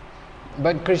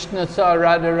 But Krishna saw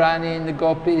Radharani and the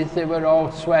gopis, they were all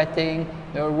sweating,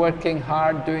 they were working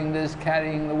hard doing this,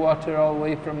 carrying the water all the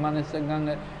way from Manasa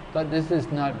Ganga. But this is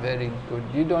not very good,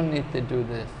 you don't need to do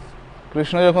this.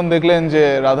 Krishna যখন দেখলেন যে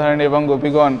রাধারানী এবং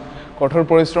গোপীগণ কঠোর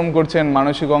পরিশ্রম করছেন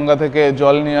মানসী গঙ্গা থেকে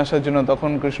জল নিয়ে আসার জন্য,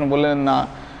 তখন কৃষ্ণ বললেন না,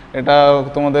 এটা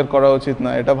তোমাদের করা উচিত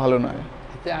না, এটা ভালো নয়।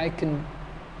 I can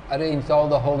arrange all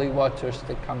the holy waters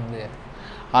to come there.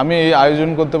 আমি আয়োজন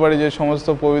করতে পারি যে সমস্ত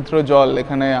পবিত্র জল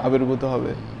এখানে আবির্ভূত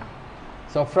হবে।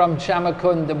 So from Shama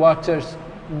Kund the waters,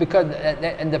 because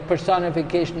in the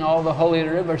personification of all the holy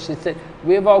rivers, he said,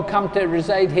 we've all come to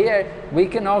reside here, we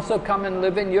can also come and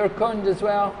live in your kund as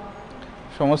well.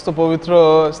 সমস্ত পবিত্র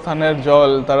স্থানের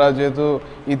জল তারা যেহেতু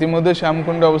ইতিমধ্যে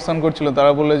শ্যামকুণ্ডে অবস্থান করছিল,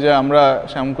 তারা বলে যে আমরা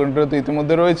শ্যামকুণ্ডে তো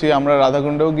ইতিমধ্যে রয়েছি, আমরা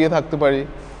রাধাকুণ্ডেও গিয়ে থাকতে পারি।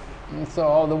 So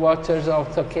all the waters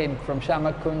also came from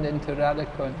Shama Kund into Radha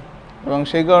Kund. এবং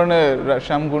সেই কারণে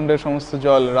শ্যামকুণ্ডের সমস্ত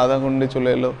জল রাধাকুণ্ডে চলে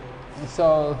এলো। So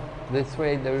this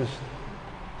way there's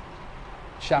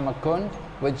Shama Kund,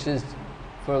 which is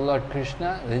for Lord Krishna,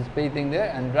 he's bathing there,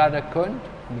 and Radha Kund,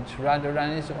 which is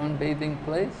Radharani's own bathing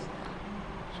place.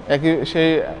 একই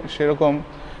সেরকম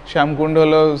শ্যামকুণ্ড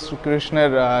হলো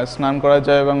কৃষ্ণের স্নান করা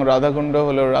যায় এবং রাধাকুণ্ড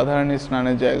হলো রাধারানীর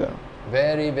স্নানের জায়গা।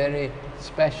 Very, very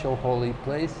special holy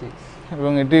places.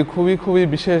 এবং এটি খুবই খুবই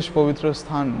বিশেষ পবিত্র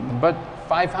স্থান। But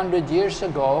 500 years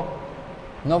ago,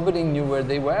 nobody knew where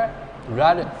they were.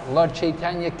 Lord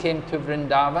Chaitanya came to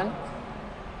Vrindavan.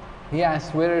 He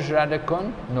asked, where is Radha Kund?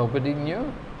 Nobody knew.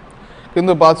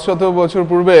 কিন্তু 500 বছর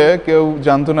পূর্বে কেউ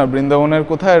জানতো না বৃন্দাবনের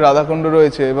কোথায় রাধাকুণ্ড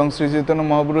রয়েছে, এবং শ্রী চৈতন্য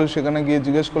মহাপ্রভু সেখানে গিয়ে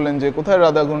জিজ্ঞেস করলেন যে কোথায়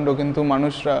রাধাকুণ্ড, কিন্তু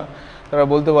মানুষরা তারা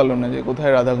বলতে পারলো না যে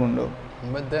কোথায় Radhakund.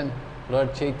 But then Lord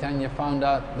Chaitanya found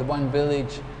out the one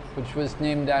village which was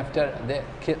named after the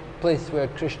place where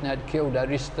Krishna had killed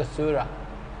Aristasura.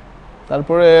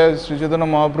 তারপরে শ্রী চৈতন্য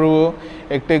মহাপ্রভু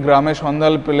একটি গ্রামে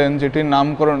সন্ধান পেলেন যেটির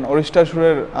নামকরণ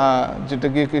অরিষ্টাসুরের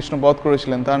যেটাকে কৃষ্ণ বধ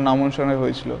করেছিলেন তার নাম অনুসারে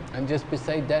হয়েছিল। And just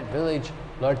beside that village,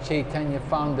 Lord Chaitanya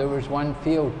found there was one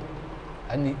field,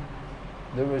 and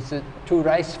there was two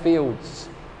rice fields,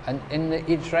 and in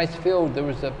each rice field there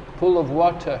was a pool of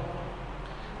water.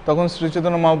 তখন শ্রী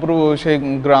চৈতন্য মহাপ্রভু সেই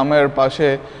গ্রামের পাশে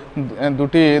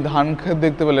দুটি ধান ক্ষেত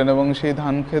দেখতে পেলেন এবং সেই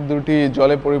ধান ক্ষেত দুটি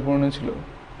জলে পরিপূর্ণ ছিল।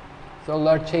 So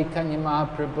Lord Chaitanya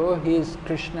Mahaprabhu, he is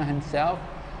Krishna himself,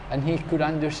 and he could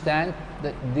understand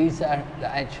that this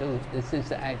is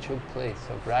the actual place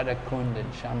of Radha Kund and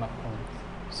Shama Kund.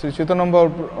 Shri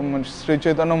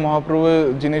Chaitanya Mahaprabhu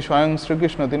যিনি স্বয়ং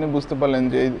শ্রীকৃষ্ণ তিনি বুঝতে পারলেন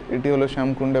যে এটি হলো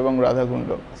শ্যামকুণ্ড এবং Radhakund.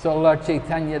 So Lord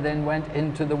Chaitanya then went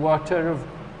into the water of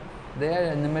there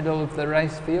in the middle of the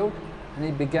rice field, and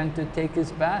he began to take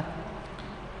his bath.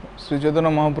 Shri Chaitanya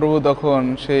Mahaprabhu তখন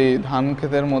সেই ধান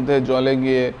ক্ষেতের মধ্যে জলে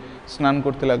গিয়ে স্নান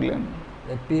করতে লাগলেন।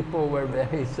 The people were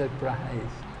very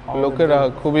surprised. লোকেরা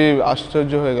খুবই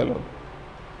আশ্চর্য হয়ে গেল।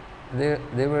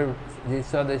 They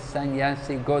saw this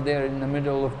sannyasi go there in the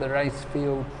middle of the rice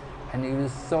field, and he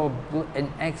was so in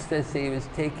ecstasy. He was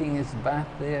taking his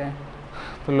bath there.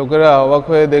 তো লোকেরা অবাক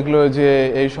হয়ে দেখলো যে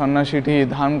এই সন্ন্যাসীটি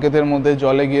ধান ক্ষেতের মধ্যে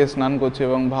জলে গিয়ে স্নান করছে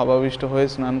এবং ভাবাবিষ্ট হয়ে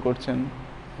স্নান করছেন।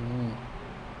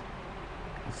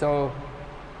 So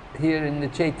here in the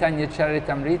Chaitanya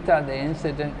Charitamrita, the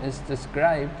incident is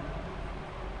described.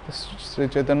 Shri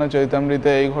Chaitanya চরিতামৃতে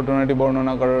এই ঘটনাটি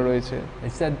বর্ণনা করা রয়েছে।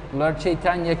 It said Lord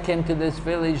Chaitanya came to this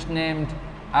village named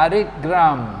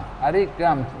Aritgram.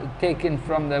 Aritgram, taken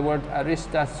from the word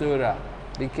Aristasura,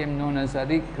 became known as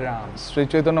Aritgram. Shri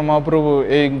Chaitanya Mahaprabhu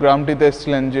এই গ্রামটিতে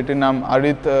এসেছিলেন যেটির নাম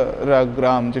আরিতরা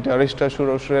গ্রাম, যেটি অরিষ্টাসুর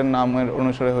অসুরের নামের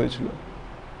অনুসারে হয়েছিল।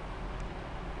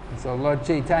 So Lord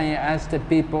Chaitanya asked the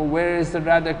people, where is the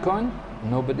Radha Kund?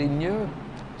 Nobody knew.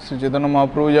 Shri Chaitanya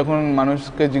Mahaprabhu যখন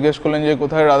মানুষকে জিজ্ঞেস করলেন যে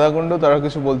কোথায় রাধাকুণ্ড তারা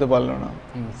কিছু বলতে পারলো না।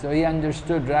 So he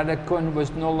understood Radha Kund was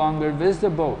no longer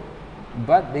visible,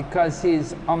 but because he is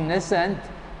omniscient,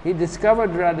 he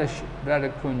discovered Radha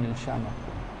Kund and Shama.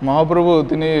 Mahaprabhu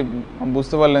তিনি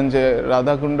বুঝতে পারলেন যে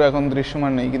রাধাকুণ্ড এখন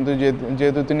দৃশ্যমান নেই, কিন্তু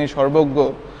যেহেতু তিনি সর্বজ্ঞ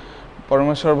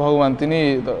পরমেশ্বর ভগবান তিনি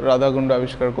রাধাকুণ্ড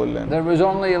আবিষ্কার করলেন। There was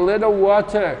only a little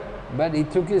water, but he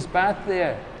took his bath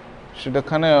there.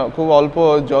 সেখানে খুব অল্প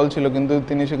জল ছিল কিন্তু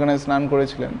তিনি সেখানে স্নান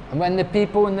করেছিলেন। When the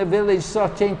people in the village saw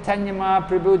Chaitanya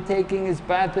Mahaprabhu taking his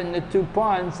bath in the two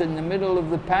ponds in the middle of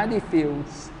the paddy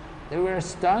fields, they were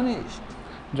astonished.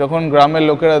 যখন গ্রামের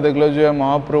লোকেরা দেখলো যে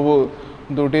মহাপ্রভু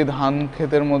দুটি ধান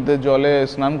ক্ষেতের মধ্যে জলে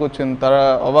স্নান করছেন তারা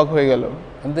অবাক হয়ে গেল।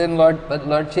 And then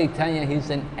Lord Chaitanya, he's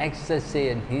in ecstasy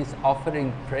and he's offering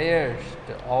prayers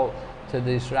to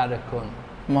this Radha Kund.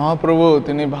 Mahaprabhu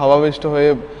তিনি ভাবাবিষ্ট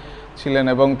হয়ে ছিলেন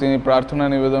এবং তিনি প্রার্থনা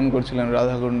নিবেদন করছিলেন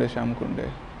রাধাকুণ্ডে শ্যামকুণ্ডে।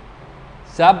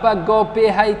 Sabba gopi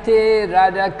haite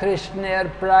Radha Krishner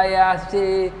prayasi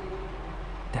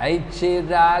taichi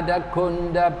Radha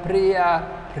Kunda priya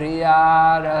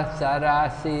priyara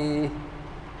sarasi.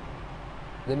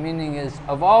 The meaning is,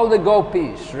 of all the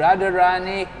gopis,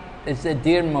 Radharani is the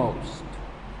dearmost.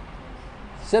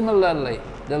 Similarly,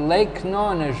 the lake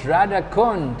known as Radha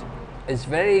Kund is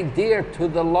very dear to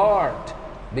the Lord,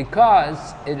 because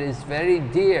it is very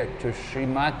dear to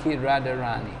Srimati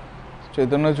Radharani.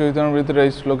 Chaitanya চরিতামৃতের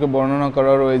এই শ্লোকে বর্ণনা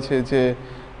করা রয়েছে যে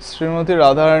শ্রীমতী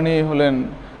রাধারানী হলেন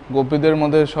গোপীদের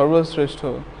মধ্যে সর্বশ্রেষ্ঠ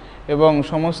এবং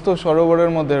সমস্ত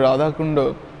সরোবরের মধ্যে রাধাকুণ্ড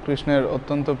কৃষ্ণের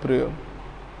অত্যন্ত প্রিয়।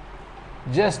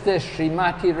 Just as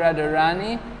Srimati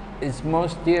Radharani is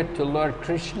most dear to Lord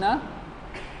Krishna,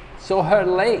 so her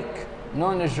lake,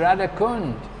 known as Radha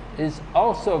Kund, is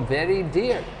also very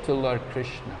dear to Lord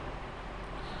Krishna.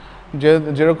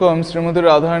 যেরকম শ্রীমতী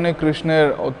রাধারানী কৃষ্ণের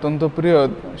অত্যন্ত প্রিয়,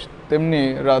 তেমনি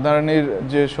রাধারানীর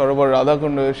যে সরোবর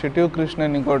রাধাকুণ্ড সেটিও কৃষ্ণের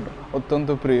নিকট অত্যন্ত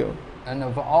প্রিয়। And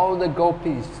of all the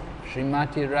gopis,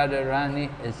 Srimati Radharani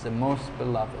is the most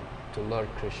beloved to Lord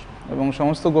Krishna. এবং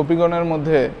সমস্ত গোপীগণের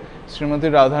মধ্যে শ্রীমতী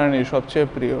রাধারানী সবচেয়ে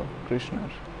প্রিয়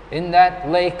কৃষ্ণের। In that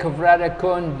lake of Radha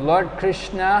Kund, Lord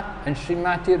Krishna and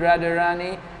Srimati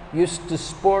Radharani used to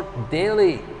sport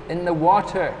daily in the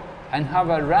water and have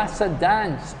a rasa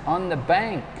dance on the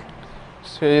bank.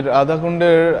 সেই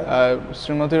রাধাকুণ্ডের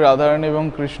শ্রীমতী রাধারানী এবং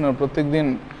কৃষ্ণ প্রত্যেকদিন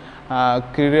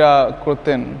ক্রীড়া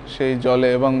করতেন সেই জলে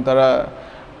এবং তারা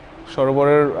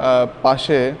সরোবরের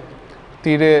পাশে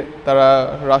তীরে তারা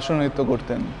রাসনৃত্য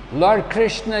করতেন। Lord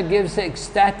Krishna gives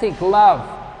ecstatic love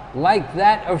like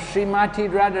that of Srimati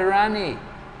Radharani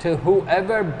to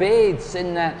whoever bathes in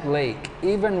that lake,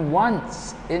 even once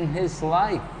in his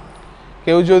life.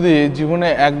 কেউ যদি জীবনে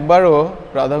একবারও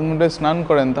রাধাকুণ্ডে স্নান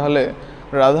করেন তাহলে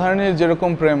রাধারানীর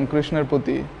যেরকম প্রেম কৃষ্ণের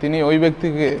প্রতি তিনি ওই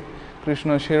ব্যক্তিকে কৃষ্ণ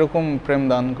সেরকম প্রেম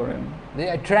দান করেন। The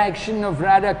attraction of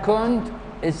Radha Kund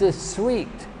is as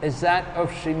sweet as that of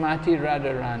Srimati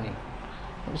Radharani.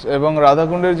 এবং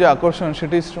রাধাকুণ্ডের যে আকর্ষণ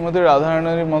সেটি শ্রীমতী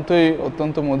রাধারানীর মতোই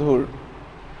অত্যন্ত মধুর।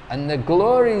 And the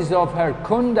glories of her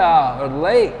kunda or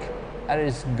lake are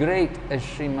as great as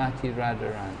Srimati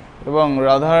Radharani. এবং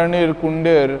রাধারানীর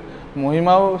কুণ্ডের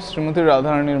মহিমাও শ্রীমতী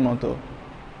রাধারানীর মতো।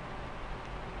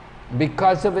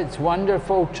 Because of its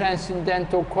wonderful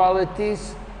transcendental qualities,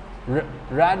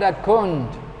 Radha Kund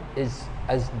is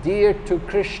as dear to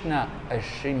Krishna as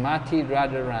Srimati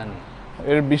Radharani.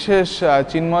 এর বিশেষ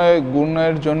চিন্ময়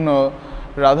গুণের জন্য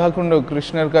রাধাকুণ্ড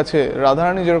কৃষ্ণের কাছে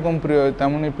রাধারানী যেরকম প্রিয়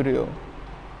তেমনই প্রিয়।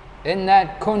 In that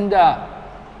kunda,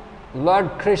 Lord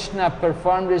Krishna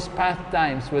performed his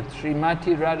pastimes with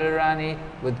Srimati Radharani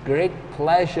with great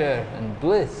pleasure and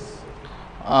bliss.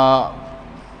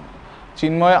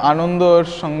 চিন্ময় আনন্দের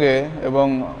সঙ্গে এবং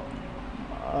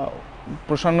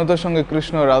প্রসন্নতার সঙ্গে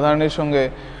কৃষ্ণ রাধারানীর সঙ্গে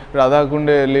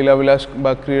রাধাকুণ্ডে লীলাবিলাস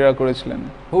বা ক্রীড়া করেছিলেন।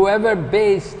 Whoever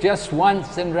bathes just once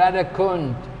in Radha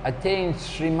Kund attains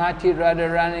Srimati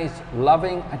Radharani's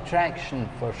loving attraction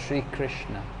for Sri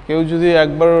Krishna. কেউ যদি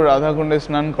একবারও রাধাকুণ্ডে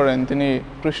স্নান করেন তিনি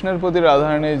কৃষ্ণের প্রতি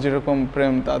রাধারানীর যেরকম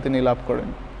প্রেম তা তিনি লাভ করেন।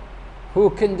 Who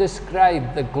can describe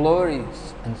the glories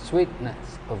and sweetness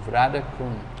of Radha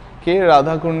Kund? কে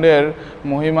রাধাকুণ্ডের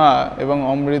মহিমা এবং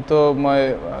অমৃতময়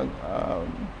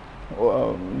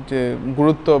যে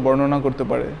গুরুত্ব বর্ণনা করতে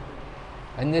পারে?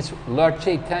 And this Lord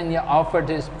Chaitanya offered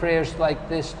his prayers like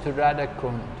this to Radha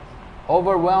Kund.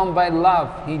 Overwhelmed by love,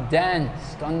 he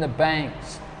danced on the banks,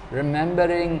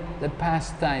 remembering the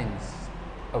pastimes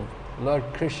of Lord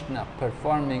Krishna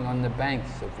performing on the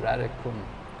banks of Radha Kund.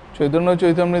 Chaitanya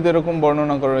চৈতামৃতে এরকম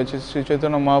বর্ণনা করা হয়েছে শ্রী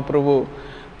চৈতন্য মহাপ্রভু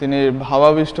তিনি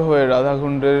ভাবাবিষ্ট হয়ে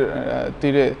রাধাকুণ্ডের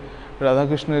তীরে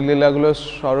রাধাকৃষ্ণের লীলাগুলো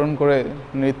স্মরণ করে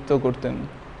নৃত্য করতেন।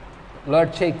 Lord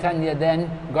Chaitanya then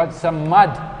got some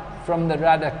mud from the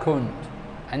Radha Kund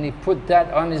and he put that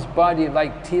on his body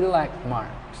like tilak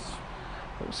marks.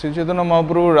 Shri Chaitanya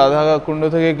Mahaprabhu Radhakund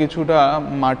থেকে কিছুটা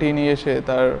মাটি নিয়ে এসে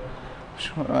তার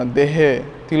দেহে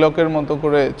তিলকের মতো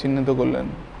করে চিহ্নিত করলেন।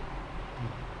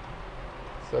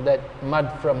 So that mud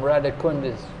from Radha Kund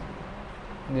is,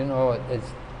 you know,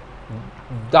 it's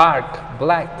dark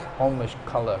black almost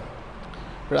color.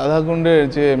 রাধাকুণ্ডের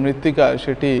যে মৃত্তিকা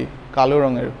সেটি কালো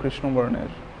রঙের কৃষ্ণবর্ণের।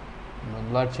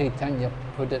 Lord Chaitanya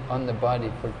put it on the body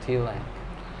for tilak.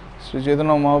 Shri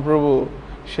Chaitanya Mahaprabhu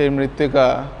সেই মৃত্তিকা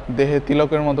দেহে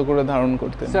তিলকের মতো করে ধারণ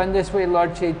করতেন। So in this way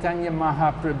Lord Chaitanya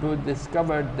Mahaprabhu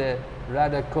discovered the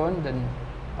Radha Kund, and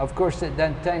of course at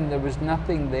that time there was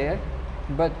nothing there,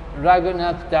 but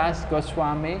Raghunath Das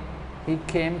Goswami, he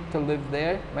came to live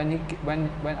there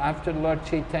when after Lord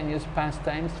Chaitanya's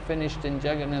pastimes finished in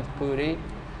Jagannath Puri,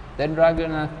 then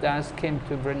Raghunath Das came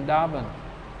to Vrindavan.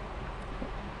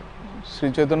 Shri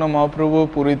Chaitanya Mahaprabhu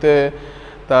পুরীতে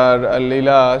তার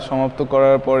লীলা সমাপ্ত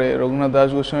করার পরে রঘুনাথ দাস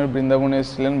গোস্বামী বৃন্দাবনে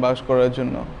এসেছিলেন বাস করার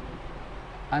জন্য।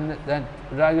 And that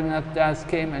Raghunath Das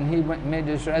came and he made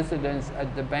his residence at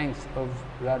the banks of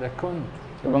Radha Kund.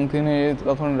 এবং তিনি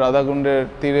তখন রাধাকুণ্ডের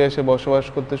তীরে এসে বসবাস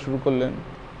করতে শুরু করলেন।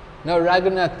 Now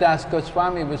Raghunath Das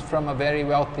Goswami was from a very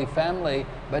wealthy family,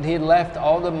 but he left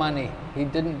all the money. He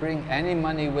didn't bring any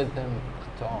money with him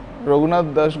at all. Raghunath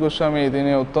Das Goswami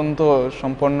তিনি অত্যন্ত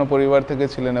সম্পন্ন পরিবার থেকে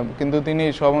ছিলেন কিন্তু তিনি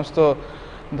সমস্ত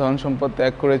ধন সম্পদ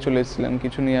ত্যাগ করে চলে এসেছিলেন,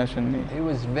 কিছু নিয়ে আসেননি। He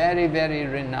was very, very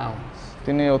renounced.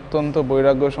 তিনি অত্যন্ত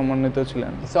বৈরাগ্য সমন্বিত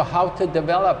ছিলেন। So how to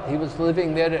develop? He was living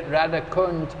there at Radha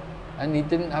Kund and he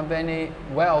didn't have any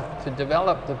wealth to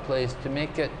develop the place, to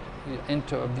make it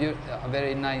into a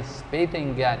very nice bathing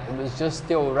ghat. It was just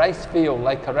still rice field,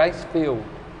 like a rice field.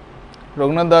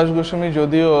 Raghunath Das Goswami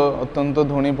যদিও অত্যন্ত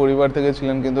ধনী পরিবার থেকে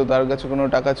ছিলেন কিন্তু তার কাছে কোনো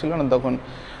টাকা ছিল না তখন,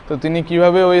 তো তিনি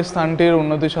কিভাবে ওই স্থানটির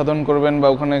উন্নতি সাধন করবেন বা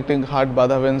ওখানে একটি ঘাট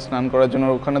বাঁধাবেন স্নান করার জন্য,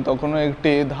 ওখানে তখনও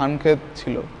একটি ধান ক্ষেত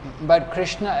ছিল। But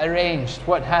Krishna arranged.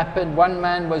 What happened? One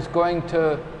man was going to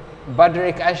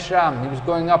Badrik Ashram. He was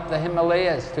going up the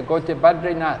Himalayas to go to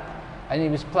Badrinath, and he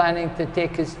was planning to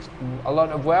take a lot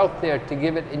of wealth there to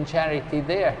give it in charity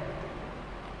there.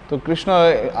 তো কৃষ্ণ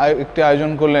একটি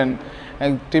আয়োজন করলেন,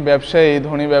 একটি ব্যবসায়ী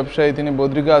ধনী ব্যবসায়ী তিনি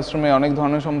বদ্রিকা আশ্রমে অনেক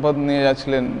ধন সম্পদ নিয়ে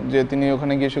যাচ্ছিলেন যে তিনি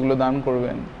ওখানে গিয়ে সেগুলো দান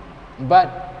করবেন। But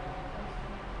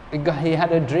he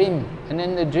had a dream, and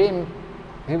in the dream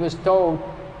he was told,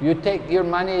 you take your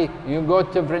money, you go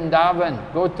to Vrindavan,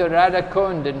 go to Radha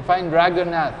Kund and find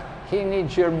Raghunath. He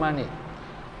needs your money.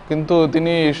 কিন্তু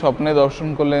তিনি স্বপ্নে দর্শন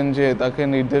করলেন যে তাকে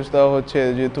নির্দেশ দেওয়া হচ্ছে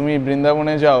যে তুমি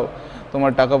বৃন্দাবনে যাও,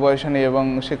 তোমার টাকা পয়সা নেই, এবং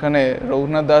সেখানে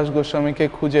রঘুনাথ দাস গোস্বামীকে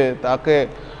খুঁজে তাকে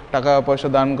টাকা পয়সা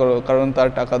দান করো কারণ তার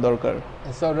টাকা দরকার।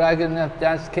 So Raghunath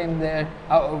Das came there.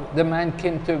 The man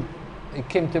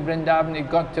came to Vrindavan. He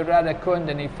got to Radhakund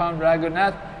and he found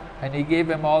Raghunath, and he gave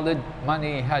him all the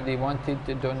money he had. He wanted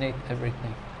to donate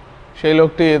everything. সেই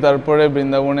লোকটি তারপরে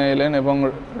বৃন্দাবনে এলেন এবং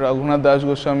রঘুনাথ দাস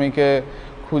গোস্বামীকে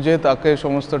খুঁজে তাকে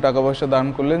সমস্ত টাকা পয়সা দান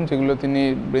করলেন, যেগুলো তিনি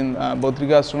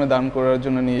বদ্রিকা আশ্রমে দান করার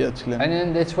জন্য নিয়ে যাচ্ছিলেন। And in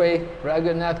this way,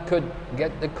 Raghunath could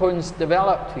get the kunds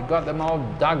developed. He got them all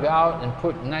dug out and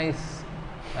put nice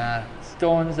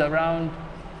stones around.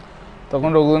 তখন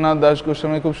রঘুনাথ দাস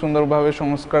গোস্বামী খুব সুন্দরভাবে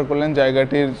সংস্কার করলেন,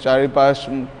 জায়গাটির চারিপাশ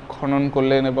খনন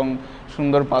করলেন এবং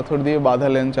সুন্দর পাথর দিয়ে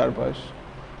বাঁধালেন চারপাশ।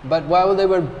 But while they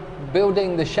were building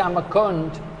the Shama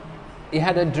Kund, he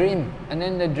had a dream, and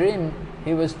in the dream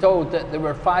he was told that there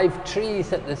were 5 trees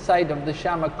at the side of the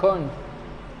Shama Kund,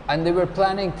 and they were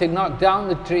planning to knock down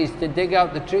the trees, to dig out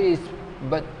the trees,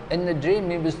 but in the dream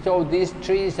he was told these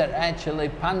trees are actually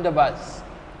Pandavas,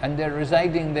 and they're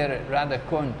residing there at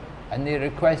Radhakund, and they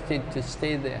requested to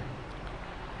stay there.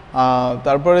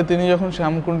 তারপরে তিনি যখন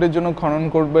শ্যামকুণ্ডের জন্য খনন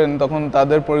করবেন তখন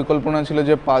তাদের পরিকল্পনা ছিল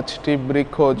যে 5টি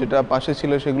বৃক্ষ যেটা পাশে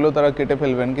ছিল সেগুলো তারা কেটে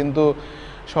ফেলবেন, কিন্তু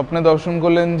স্বপ্নে দর্শন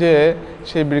করলেন যে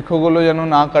সেই বৃক্ষগুলো যেন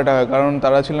না কাটা হয়, কারণ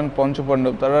তারা ছিলেন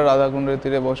পঞ্চপাণ্ডব, তারা রাধাকুণ্ডের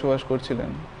তীরে বসবাস করছিলেন।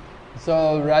 So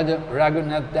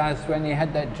Raghunath Das, when he had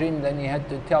that dream, then he had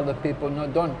to tell the people, no,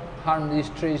 don't harm these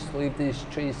trees, leave these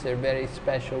trees, they're very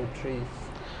special trees.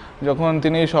 যখন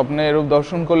তিনি স্বপ্নে এরূপ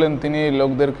দর্শন করলেন তিনি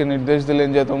লোকদেরকে নির্দেশ দিলেন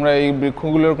যে তোমরা এই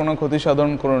বৃক্ষগুলোর কোনো ক্ষতি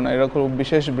সাধন করো না, এরা খুব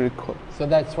বিশেষ বৃক্ষ। So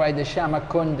that's why the Shama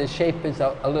Kund, the shape is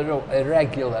a little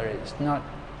irregular, it's not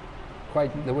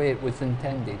quite the way it was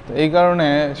intended. এই কারণে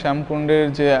শ্যামকুণ্ডের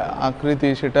যে আকৃতি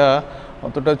সেটা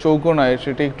অতটা চৌকো নয়,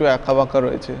 সেটা একটু আঁকা বাঁকা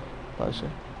রয়েছে পাশে।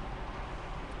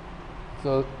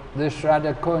 So this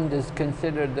Radha Kund is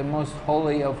considered the most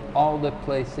holy of all the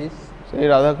places. এই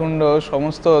রাধাকুণ্ড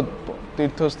সমস্ত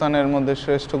তীর্থস্থানের মধ্যে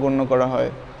শ্রেষ্ঠ গণ্য করা হয়।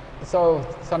 So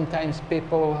sometimes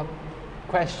people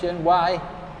question why,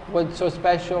 what's so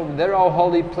special? They're all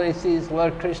holy places.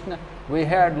 Lord Krishna, we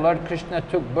heard Lord Krishna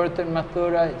took birth in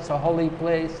Mathura, it's a holy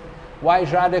place. Why is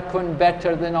Radhakund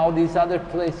better than all these other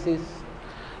places?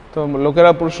 তো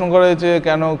লোকেরা প্রশ্ন করে যে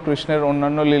কেন কৃষ্ণের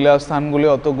অন্যান্য লীলা স্থানগুলি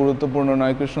অত গুরুত্বপূর্ণ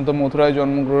নয়, কৃষ্ণ তো মথুরায়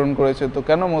জন্মগ্রহণ করেছে, তো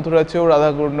কেন মথুরার চেয়েও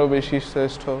রাধাকুণ্ড বেশি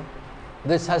শ্রেষ্ঠ?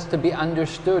 This has to be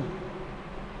understood.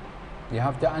 You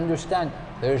have to understand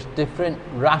there's different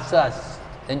rasas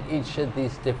in each of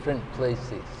these different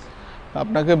places.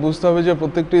 আপনাকে বুঝতে হবে যে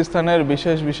প্রত্যেকটি স্থানের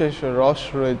বিশেষ বিশেষ রস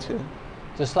রয়েছে।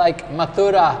 Just like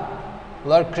Mathura,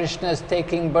 Lord Krishna is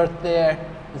taking birth there,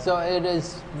 so it is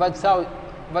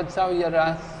Vatsalya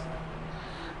ras.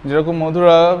 যেরকম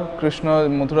মথুরা, কৃষ্ণ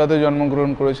মথুরাতে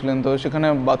জন্মগ্রহণ করেছিলেন, তো সেখানে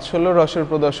বাৎসল্য রসের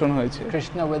প্রদর্শন হয়েছে।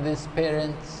 Krishna with his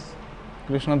parents.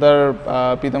 Krishna তার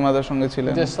পিতামাতার সঙ্গে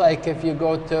ছিলেন। Just like if you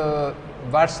go to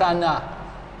Varsana,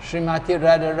 Srimati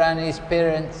Radharani's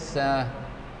parents,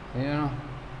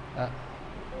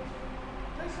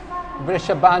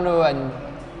 Vrishabhanu and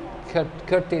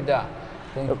Kirtida.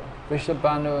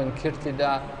 Vrishabhanu and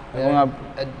Kirtida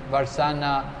at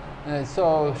Varsana. So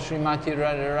Srimati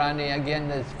Radharani, again,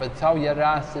 this Vatsalya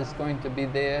ras is going to be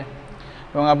there.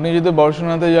 এবং আপনি যদি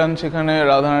বর্ষনাতে যান সেখানে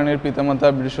রাধারানীর পিতামাতা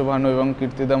বৃষভানু এবং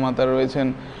কীর্তিদা মাতা রয়েছেন,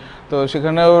 তো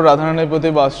সেখানেও রাধারানীর প্রতি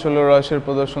বাৎসল্য রসের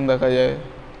প্রদর্শন দেখা যায়।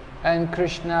 And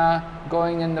Krishna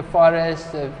going in the forest,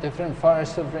 the different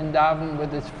forests of Vrindavan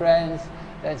with his friends,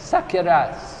 that's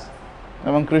Sakyaras.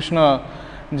 এবং কৃষ্ণ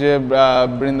যে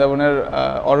বৃন্দাবনের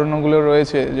অরণ্যগুলো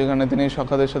রয়েছে যেখানে তিনি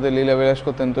সখাদের সাথে লীলা বিলাস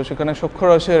করতেন, তো সেখানে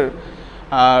সখ্যরসের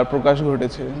প্রকাশ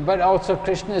ঘটেছে। But also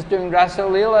Krishna is doing Rasa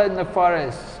Leela in the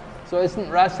forest. So isn't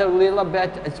Rasa Leela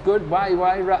better? It's good. Why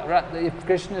if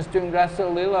Krishna is doing Rasa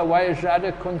Leela, why is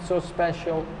Radhakund so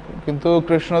special? কিন্তু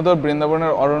কৃষ্ণ তো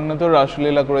বৃন্দাবনের অরণ্যে তো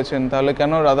রাসলীলা করেছেন, তাহলে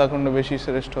কেন রাধাকুণ্ড বেশি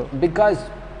শ্রেষ্ঠ? Because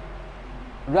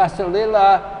Rasa Leela,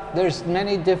 there's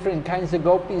many different kinds of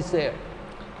gopis there.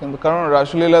 কিন্তু কারণ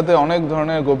রাসলীলাতে অনেক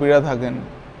ধরনের গোপীরা থাকেন।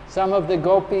 Some of the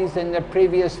gopis in their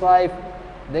previous life,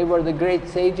 they were the great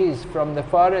sages from the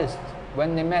forest. When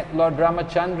they met Lord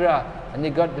Ramachandra and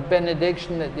they got the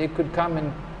benediction that they could come in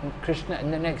Krishna in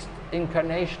the next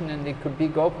incarnation and they could be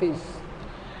gopis.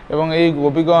 এবং এই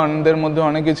গোপীগণদের মধ্যে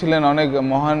অনেকে ছিলেন অনেক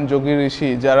মহান যোগী ঋষি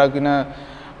যারা কিনা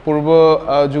পূর্ব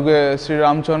যুগে শ্রী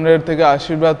রামচন্দ্রের থেকে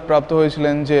আশীর্বাদ প্রাপ্ত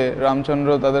হয়েছিলেন, যে রামচন্দ্র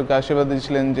তাদেরকে আশীর্বাদ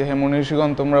দিয়েছিলেন যে হে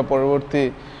মনীষীগণ, তোমরা পরবর্তী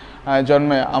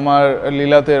জন্মে আমার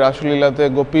লীলাতে রাসলীলাতে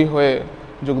গোপী হয়ে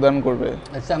যোগদান করবে।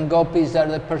 Some gopis are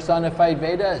the personified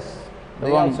Vedas.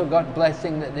 They also got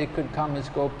blessing that they could come as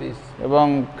gopis. এবং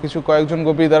কিছু কয়েকজন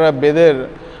গোপী তারা বেদের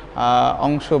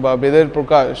অংশ বা বেদের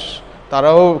প্রকাশ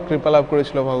তারাও কৃপা লাভ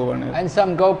করেছিল ভগবানের। And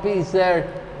some gopis,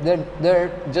 they're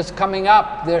just coming up.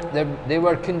 They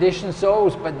were conditioned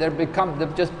souls, but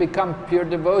they've just become pure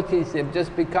devotees. They've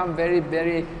just become very,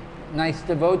 very nice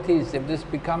devotees. They've just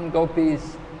become gopis,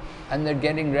 and they're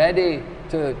getting ready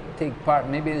to take part.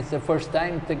 Maybe it's the first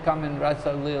time to come in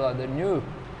Rasa Leela. They're new.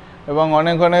 এবং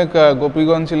অনেক অনেক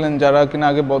গোপীগণ ছিলেন যারা কিনা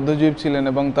আগে বদ্ধজীব ছিলেন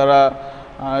এবং তারা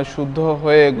শুদ্ধ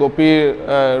হয়ে গোপী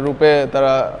রূপে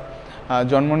তারা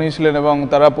জন্ম নিয়েছিলেন এবং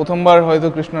তারা প্রথমবার হয়তো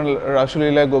কৃষ্ণ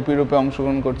রাসলীলায় গোপী রূপে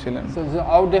অংশগ্রহণ করছিলেন। So there's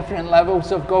all different levels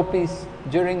of gopis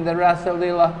during the Rasa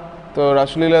Leela. তো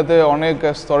রাসলীলাতে অনেক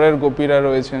স্তরের গোপীরা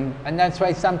রয়েছেন। And that's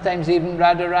why sometimes even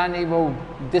Radharani will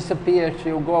disappear.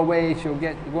 She'll go away. She'll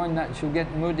get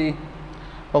moody.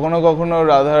 কখনো কখনো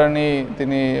রাধারানী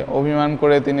তিনি অভিমান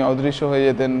করে তিনি অদৃশ্য হয়ে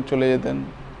যেতেন, চলে যেতেন।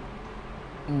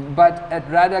 But at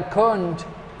Radha Kund,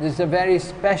 there's a very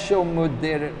special mood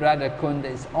there at Radha Kund.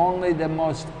 It's only the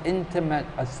most intimate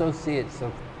associates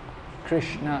of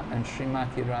Krishna and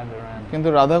Srimati Radharani. কিন্তু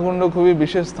রাধাকুণ্ড খুবই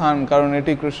বিশেষ স্থান, কারণ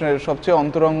এটি কৃষ্ণের সবচেয়ে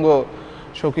অন্তরঙ্গ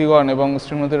সখীগণ এবং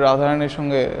শ্রীমতী রাধারানীর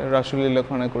সঙ্গে রাসলীলা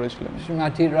করেছিলেন।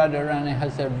 Srimati Radharani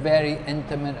has her very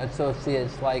intimate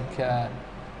associates like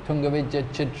Tungavidya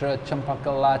Chitra,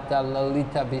 Champakalata,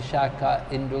 Lalita Vishaka,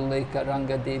 Induleka,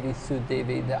 Rangadevi,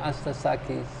 Sudevi, the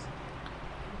Astasakis.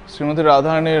 Shrimati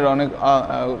রাধারানীর অনেক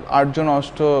আটজন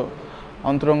অষ্ট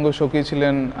অন্তরঙ্গ সখী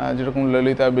ছিলেন, যেরকম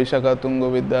ললিতা, বিশাখা,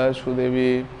 তুঙ্গবিদ্যা,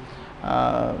 সুদেবী।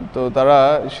 তো তারা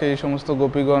সেই সমস্ত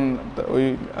গোপীগণ ওই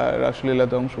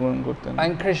রাসলীলাতে অংশগ্রহণ করতেন।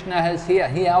 And Krishna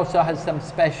he also has some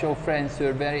special friends who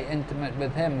are very intimate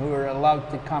with him, who are allowed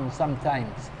to come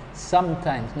sometimes,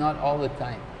 not all the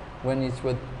time, when he's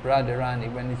with Radharani,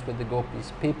 when he's with the gopis.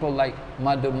 People like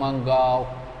Madhu Mangal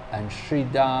and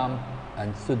Sridham and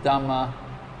Sudama.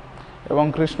 এবং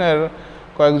কৃষ্ণের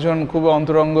কয়েকজন খুব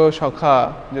অন্তরঙ্গ সখা,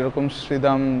 যেরকম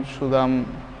শ্রীদাম, সুদাম,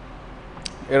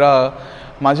 এরা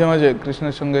মাঝে মাঝে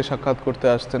কৃষ্ণের সঙ্গে সাক্ষাৎ করতে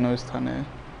আসতেন ওই স্থানে।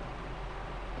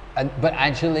 But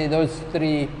actually those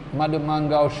three, Madhu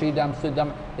Mangal, Sridham, Sudam,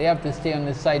 they have to stay on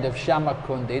the side of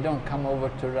Shyamakund. They don't come over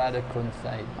to Radhakund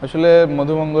side. আসলে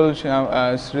মধুমঙ্গল,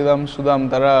 শ্রীদাম, সুদাম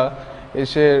তারা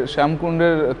এসে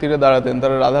শ্যামকুণ্ডের তীরে দাঁড়াতেন,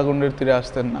 তারা রাধাকুণ্ডের তীরে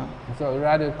আসতেন না। So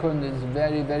Radhakund is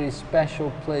very, very special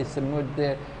place. The mood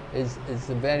there is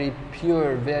very pure,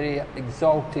 very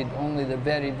exalted. Only the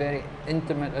very, very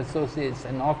intimate associates,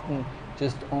 and often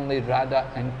just only Radha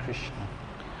and Krishna.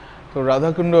 তো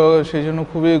রাধাকুণ্ড সেই জন্য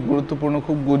খুবই গুরুত্বপূর্ণ,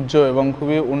 খুব গুহ্য এবং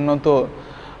খুবই উন্নত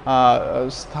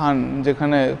স্থান,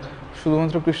 যেখানে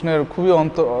শুধুমাত্র কৃষ্ণের খুবই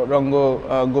অন্তরঙ্গ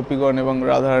গোপীগণ এবং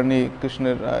রাধারানী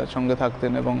কৃষ্ণের সঙ্গে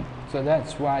থাকতেন। এবং so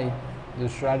that's why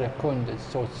this Radhakund is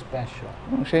so special.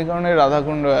 সেই কারণে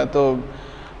রাধাকুণ্ড এত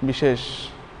বিশেষ।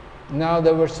 Now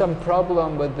there was some problem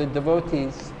with the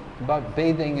devotees about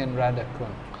bathing in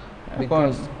Radhakund,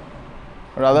 because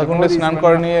রাধাকুণ্ডে স্নান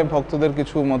করা নিয়ে ভক্তদের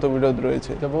কিছু মতবিরোধ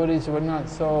রয়েছে। Devotees were not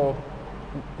so,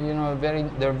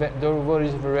 their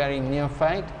devotees were very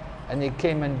neophyte, and they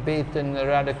came and bathed in the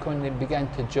Radhakund. They began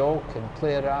to joke and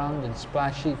play around and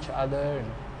splash each other and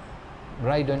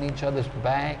ride on each other's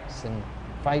backs and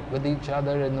fight with each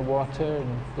other in the water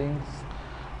and things.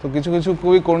 তো কিছু কিছু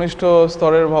খুবই কনিষ্ঠ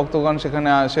স্তরের ভক্তগণ সেখানে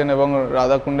আসেন এবং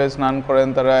রাধাকুণ্ডে স্নান করেন,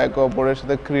 তারা একে অপরের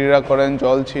সাথে ক্রীড়া করেন,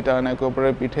 জল ছিটান, একে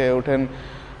অপরের পিঠে ওঠেন।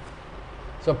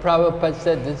 So Prabhupada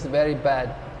said this is very bad.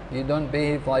 You don't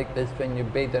behave like this when you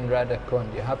bathe in Radhakund.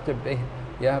 You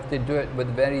have to do it with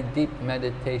very deep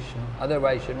meditation.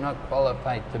 Otherwise you're not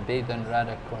qualified to bathe in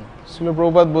Radhakund. Srila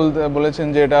Prabhupada বলেছেন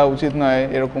যে এটা উচিত নয়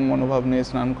এরকম মনোভাব নিয়ে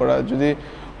স্নান করা। যদি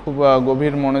খুব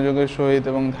গভীর মনোযোগের সহিত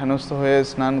এবং ধ্যানস্থ হয়ে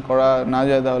স্নান করা না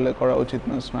যায় তাহলে করা উচিত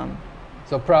না স্নান।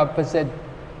 So Prabhupada said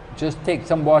just take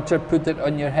some water, put it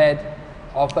on your head,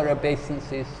 offer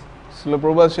obeisances. Srila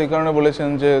Prabhupada সেই কারণে বলেছেন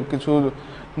যে কিছু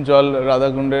জল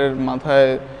রাধাকুণ্ডের মাথায়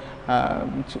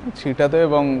ছিটাতে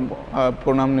এবং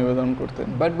প্রণাম নিবেদন করতেন।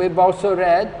 But we've also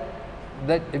read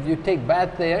that if you take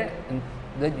bath there,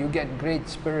 that you get great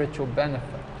spiritual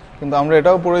benefit. কিন্তু আমরা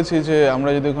এটাও পড়েছি যে আমরা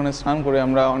যদি ওখানে স্নান করি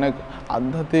আমরা অনেক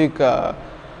আধ্যাত্মিক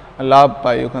লাভ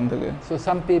পাই ওখান থেকে। So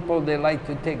some people, they like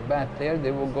to take bath there.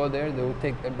 They will go there, they will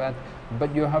take their bath, but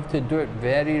you have to do it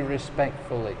very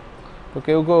respectfully. তো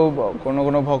কেউ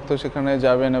কোনো ভক্ত সেখানে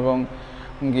যাবেন এবং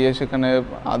গিয়ে সেখানে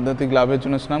আধ্যাত্মিক লাভের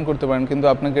জন্য স্নান করতে পারেন, কিন্তু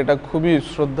আপনাকে এটা খুবই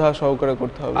শ্রদ্ধা সহকারে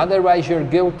করতে হবে। Otherwise you're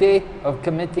guilty of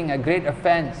committing a great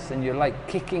offense and you're like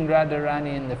kicking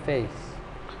Radharani in the face.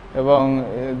 এবং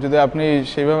যদি আপনি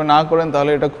সেইভাবে না করেন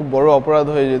তাহলে এটা খুব বড় অপরাধ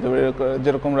হয়ে যেতে পারে,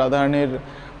 যেরকম রাধারানীর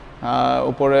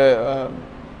উপরে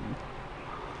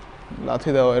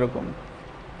লাথি দেওয়া এরকম।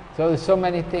 So there's so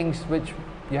many things which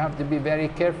you have to be very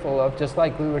careful of. Just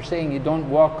like we were saying, you don't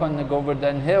walk on the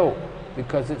Govardhan hill.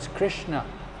 because it's Krishna.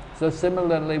 So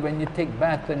similarly, when you take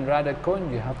bath in Radha Kund,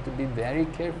 you have to be very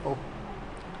careful.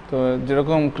 তো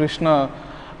যেরকম কৃষ্ণ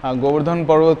গোবর্ধন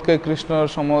পর্বতকে কৃষ্ণর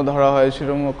সম ধরা হয়,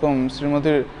 সেরকম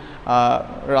শ্রীমতীর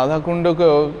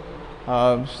রাধাকুণ্ডকেও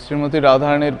শ্রীমতী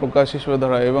রাধারানীর প্রকাশ হিসেবে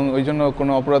ধরা হয়, এবং ওই জন্য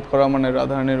কোনো অপরাধ করা মানে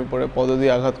রাধারানীর উপরে পদ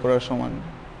দিয়ে আঘাত করার সমান।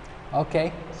 Okay,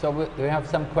 so we have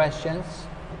some questions.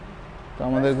 তো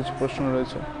আমাদের কিছু প্রশ্ন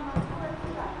রয়েছে।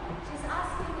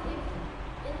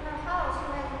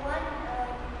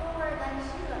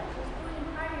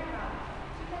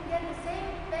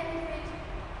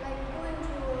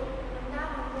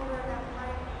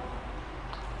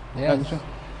 Yes,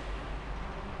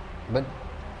 but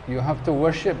you have to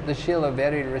worship the Shila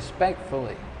very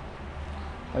respectfully.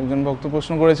 একজন ভক্ত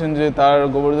প্রশ্ন করেছেন যে তার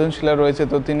গোবর্ধন শিলা রয়েছে,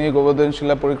 তো তিনি গোবর্ধন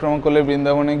শিলা পরিক্রমা করলে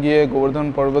বৃন্দাবনে গিয়ে গোবর্ধন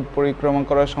পর্বত পরিক্রমা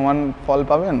করার সমান ফল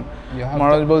পাবেন?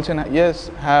 মহারাজ বলছেন ইয়েস,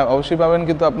 হ্যাঁ অবশ্যই পাবেন,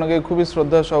 কিন্তু আপনাকে খুবই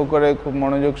শ্রদ্ধা সহকারে, খুব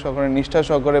মনোযোগ সহকারে, নিষ্ঠা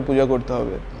সহকারে পূজা করতে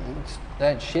হবে।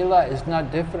 That Shila is not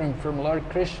different from Lord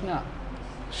Krishna.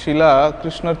 শিলা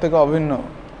কৃষ্ণের থেকে অভিন্ন।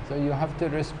 So you have to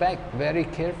respect very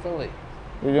carefully.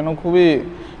 এই জন্য খুবই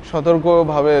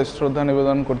সতর্কভাবে শ্রদ্ধা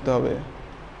নিবেদন করতে হবে।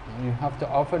 You have to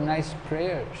offer nice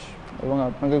prayers. এবং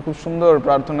আপনাকে খুব সুন্দর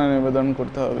প্রার্থনা নিবেদন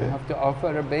করতে হবে। You have to offer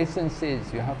obeisances.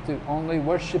 You have to only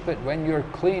worship it when you're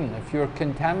clean. If you're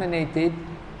contaminated,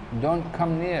 don't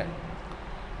come near.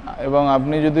 এবং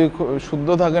আপনি যদি শুদ্ধ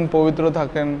থাকেন, পবিত্র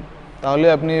থাকেন, তাহলে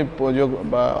আপনি পূজা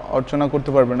বা অর্চনা করতে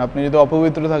পারবেন। আপনি যদি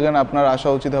অপবিত্র থাকেন, আপনার আসা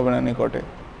উচিত হবে না নিকটে।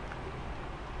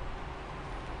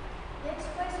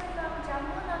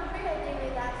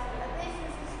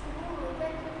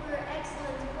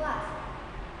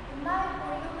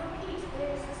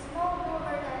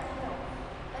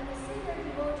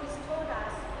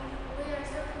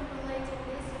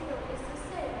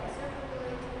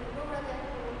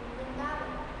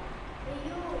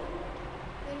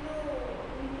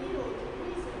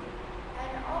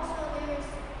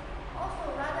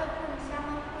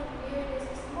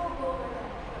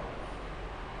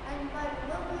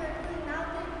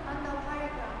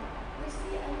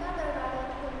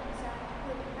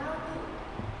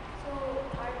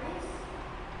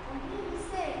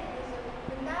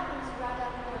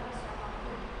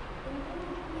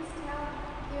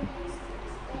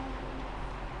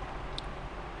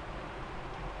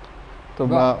 তো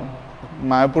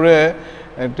মায়াপুরে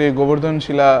একটি গোবর্ধন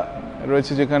শিলা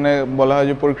রয়েছে, যেখানে বলা হয়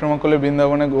যে পরিক্রমা করলে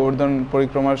বৃন্দাবনে গোবর্ধন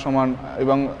পরিক্রমার সমান,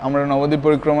 এবং আমরা নবদ্বীপ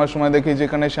পরিক্রমার সময় দেখি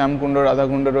যেখানে শ্যামকুণ্ড,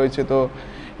 রাধাকুণ্ড রয়েছে। তো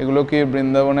এগুলো কি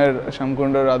বৃন্দাবনের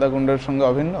শ্যামকুণ্ড, রাধাকুণ্ডের সঙ্গে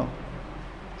অভিন্ন?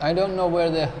 I don't know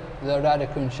where the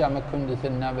Radhakund, Shyamakund is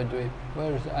in Navadvip.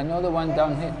 Where is it? I know the one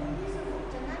down here.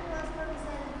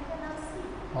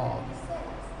 Oh,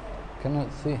 cannot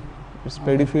see. It's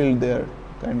paddy field there,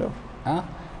 kind of. Huh?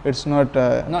 It's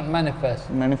not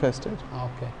manifested.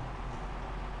 Okay.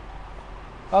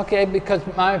 Okay, because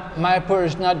Mayapur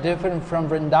is not different from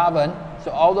Vrindavan, so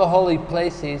all the holy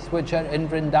places which are in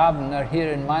Vrindavan are here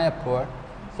in Mayapur.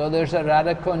 So there's a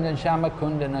Radhakund and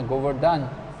Shyamakund and a Govardhan,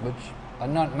 which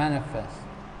are not manifest.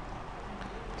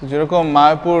 তো যেরকম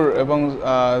মায়াপুর এবং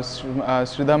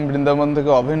শ্রীধাম বৃন্দাবন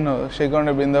থেকে অভিন্ন, সেই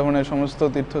কারণে বৃন্দাবনের সমস্ত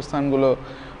তীর্থস্থানগুলো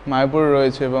মায়াপুরে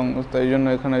রয়েছে, এবং তাই জন্য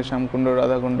এখানে শ্যামকুণ্ড,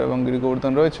 রাধাকুণ্ড এবং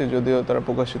গিরিগোবর্ধন রয়েছে, যদিও তারা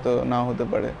প্রকাশিত না হতে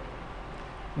পারে।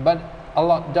 But a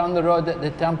lot down the road at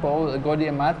the temple, the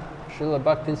Gaudiya Math, Srila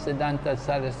Bhakti Siddhanta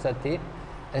Saraswati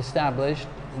established,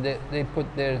 they put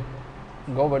their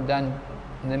Govardhan,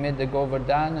 they made the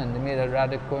Govardhan and they made a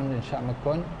Radhakund and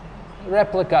Shyamakund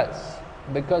replicas,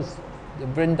 because the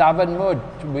Vrindavan mood,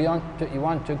 you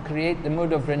want to create the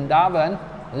mood of Vrindavan.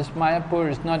 This Mayapur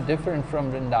is not different from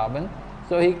Vrindavan.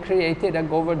 So he created a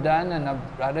Govardhan and a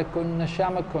Radhakund and a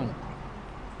Shyamakund.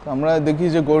 আমরা দেখি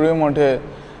যে গৌড়ীয় মঠে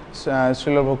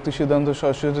শ্রীল ভক্তি সিদ্ধান্ত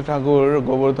সরস্বতী ঠাকুর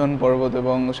গোবর্ধন পর্বত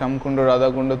এবং শ্যামকুণ্ড,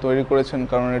 রাধাকুণ্ড তৈরি করেছেন,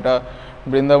 কারণ এটা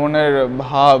বৃন্দাবনের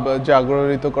ভাব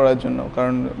জাগরিত করার জন্য,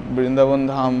 কারণ বৃন্দাবন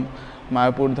ধাম,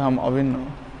 মায়াপুর ধাম অভিন্ন।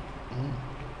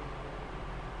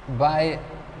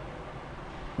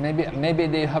 Maybe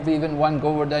they have even one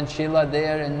Govardhan Shila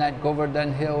there in that Govardhan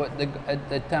hill at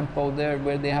the temple there,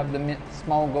 where they have the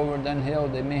small Govardhan hill.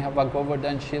 They may have a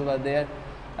Govardhan Shila there,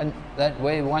 and that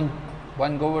way one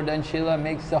Govardhan Shila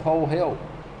makes the whole hill.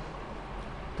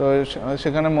 তো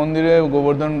সেখানে মন্দিরে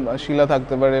গোবর্ধন শিলা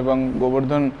থাকতে পারে, এবং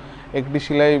গোবর্ধন একটি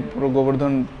শিলাই পুরো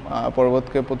গোবর্ধন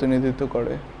পর্বতকে প্রতিনিধিত্ব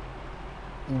করে।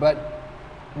 But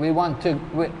we want to.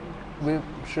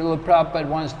 Srila Prabhupada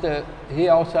wants to, he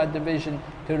also had the vision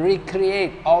to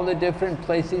recreate all the different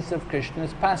places of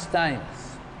Krishna's pastimes.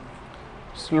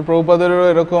 Srila প্রভুপাদেরও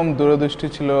এরকম দূরদৃষ্টি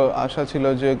ছিল, আশা ছিল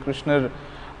যে কৃষ্ণের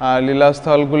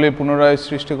লীলাস্থলগুলি পুনরায়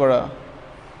সৃষ্টি করা।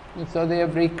 And so they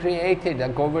have recreated a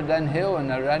Govardhan Hill, and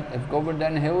if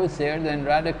Govardhan Hill is there, then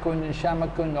Radhakund and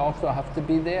Shyamakund also have to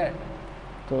be there.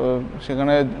 তো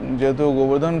সেখানে যেহেতু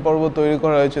গোবর্ধন পর্বত তৈরি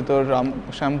করা হয়েছে, তো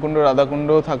শ্যামকুণ্ড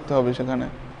রাধাকুণ্ডও থাকতে হবে সেখানে।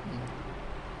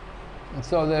 And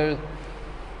so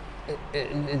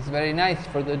it's very nice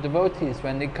for the devotees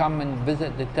when they come and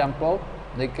visit the temple.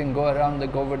 They can go around the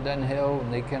Govardhan Hill, and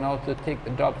they can also take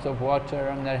the drops of water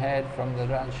on their head from the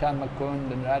Shyamakund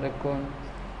and Radhakund.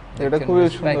 They can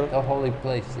respect the holy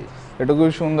places. এটা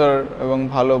খুবই সুন্দর এবং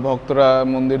ভালো। ভক্তরা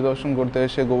মন্দির দর্শন করতে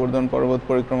এসে গোবর্ধন পর্বত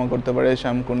পরিক্রমা করতে পারে,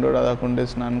 শ্যামকুণ্ড রাধাকুণ্ডে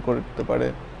স্নান করতে পারে।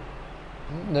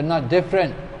 They're not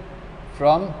different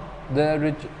from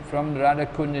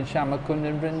Radhakund and Shyamakund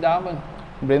in Vrindavan.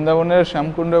 বৃন্দাবনের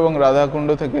শ্যামকুণ্ড এবং রাধাকুণ্ড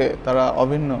থেকে তারা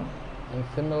অভিন্ন। And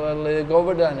similarly,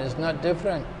 Govardhan is not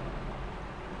different.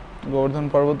 Gobardhan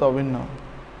পর্বত অভিন্ন।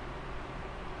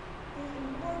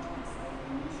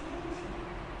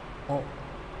 Oh,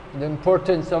 the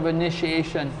importance of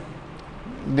initiation.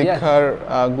 দীক্ষার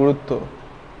গুরুত্ব।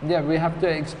 Yeah, we have to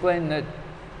explain that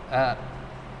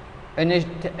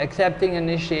accepting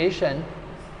initiation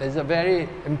is a very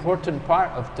important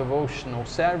part of devotional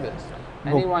service.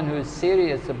 Anyone who is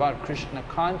serious about Krishna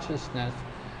consciousness,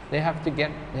 they have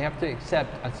to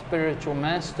accept a spiritual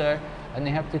master, and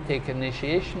they have to take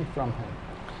initiation from him.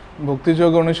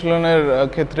 ভক্তিযোগ অনুশীলনের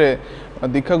ক্ষেত্রে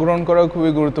দীক্ষা গ্রহণ করা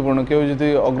খুবই গুরুত্বপূর্ণ। কেউ যদি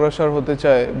অগ্রসর হতে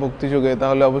চায় ভক্তিযোগে,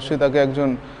 তাহলে অবশ্যই তাকে একজন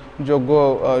যোগ্য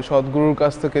সদ্গুরুর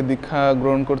কাছ থেকে দীক্ষা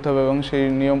গ্রহণ করতে হবে এবং সেই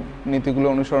নিয়ম নীতিগুলো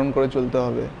অনুসরণ করে চলতে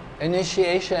হবে।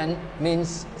 Initiation means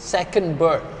second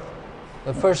birth.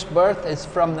 The first birth is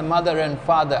from the mother and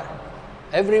father.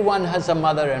 Everyone has a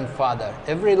mother and father.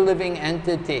 Every living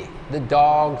entity, the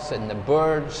dogs and the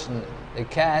birds and the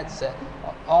cats,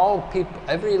 all people,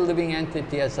 every living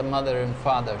entity has a mother and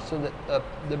father. So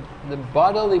the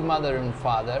bodily mother and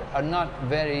father are not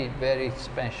very, very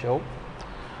special.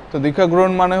 তো দীক্ষা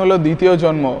গ্রহণ মানে হলো দ্বিতীয়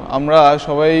জন্ম। আমরা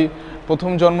সবাই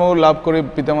প্রথম জন্ম লাভ করি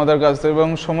পিতামাতার কাছ থেকে, এবং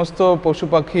সমস্ত পশু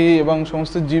পাখি এবং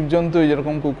সমস্ত জীবজন্তু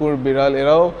যেরকম কুকুর বিড়াল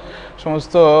এরাও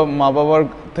সমস্ত মা বাবার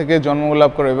থেকে জন্ম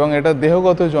লাভ করে, এবং এটা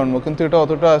দেহগত জন্ম, কিন্তু এটা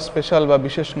অতটা স্পেশাল বা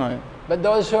বিশেষ নয়। But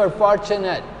those who are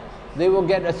fortunate, they will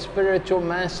get a spiritual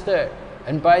master,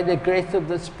 and by the grace of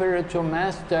the spiritual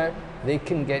master, they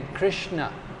can get Krishna.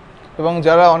 এবং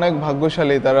যারা অনেক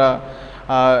ভাগ্যশালী তারা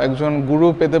একজন গুরু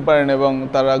পেতে পারেন এবং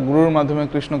তারা গুরুর মাধ্যমে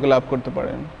কৃষ্ণকে লাভ করতে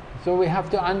পারেন। So we have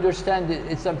to understand that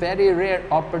it's a very rare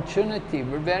opportunity.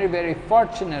 We're very, very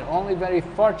fortunate. Only very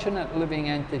fortunate living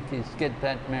entities get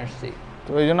that mercy.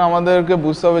 তো এই জন্য আমাদেরকে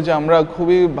বুঝতে হবে যে আমরা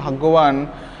খুবই ভাগ্যবান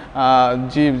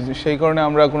জীব, সেই কারণে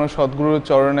আমরা কোনো সদ্গুরুর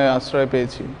চরণে আশ্রয়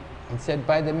পেয়েছি। And said,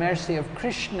 by the mercy of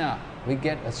Krishna, we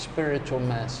get a spiritual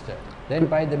master. Then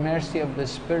by the mercy of the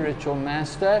spiritual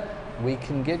master, we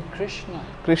can get Krishna.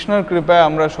 কৃষ্ণের কৃপায়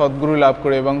আমরা সদ্গুরু লাভ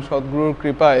করি এবং সদ্গুরুর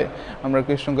কৃপায় আমরা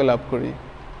কৃষ্ণকে লাভ করি।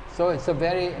 So it's a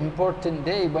very important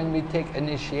day when we take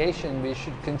initiation. We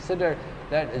should consider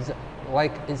that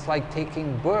it's like taking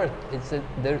birth. It's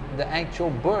the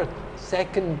actual birth,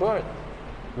 second birth,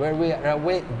 where we are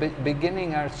beginning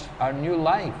our new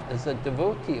life as a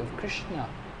devotee of Krishna.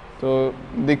 তো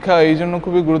দীক্ষা এই জন্য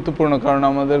খুবই গুরুত্বপূর্ণ, কারণ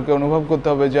আমাদেরকে অনুভব করতে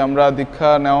হবে যে আমরা দীক্ষা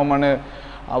নেওয়া মানে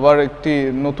আবার একটি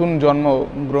নতুন জন্ম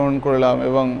গ্রহণ করলাম,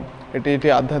 এবং এটি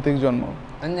আধ্যাত্মিক জন্ম।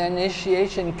 And the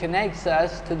initiation connects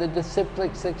us to the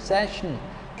disciplic succession,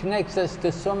 connects us to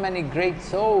so many great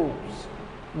souls.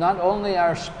 Not only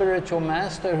our spiritual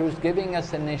master who's giving us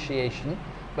initiation,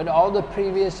 but all the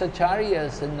previous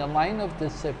acharyas in the line of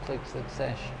disciplic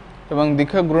succession. এবং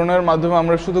দীক্ষা গ্রহণের মাধ্যমে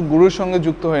আমরা শুধু গুরুর সঙ্গে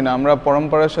যুক্ত হই না, আমরা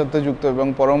পরম্পরার সাথে যুক্ত, এবং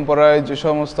পরম্পরায় যে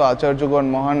সমস্ত আচার্যগণ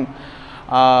মহান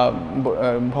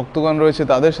ভক্তগণ রয়েছে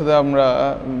তাদের সাথে আমরা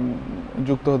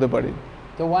যুক্ত হতে পারি।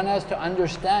 So one has to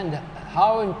understand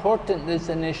how important this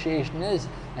initiation is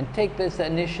and take this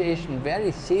initiation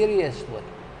very seriously.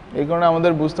 এই কারণে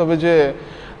আমাদের বুঝতে হবে যে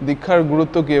দীক্ষার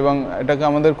গুরুত্ব কি, এবং এটাকে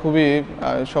আমাদের খুবই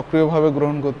সক্রিয়ভাবে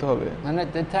গ্রহণ করতে হবে। And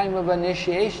at the time of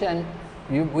initiation,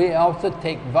 we also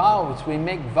take vows. We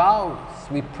make vows.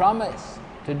 We promise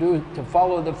to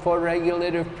follow the 4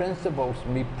 regulative principles.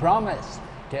 We promise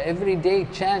to every day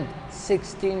chant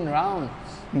 16 rounds.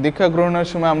 দীক্ষা গ্রহণের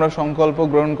সময় আমরা সংকল্প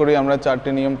গ্রহণ করি, আমরা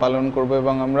 4টি নিয়ম পালন করব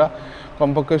এবং আমরা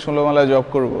কমপক্ষে 16 মালা জপ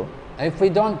করব। If we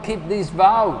don't keep these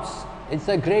vows, it's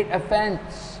a great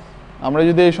offense. আমরা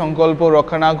যদি এই সংকল্প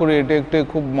রক্ষা না করি, এটি একটি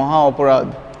খুব মহা অপরাধ।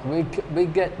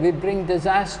 We bring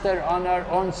disaster on our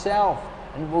own self,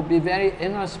 and it will be very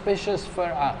inauspicious for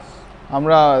us.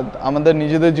 আমরা আমাদের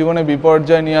নিজেদের জীবনে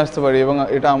বিপর্যয় নিয়ে আসতে পারি, এবং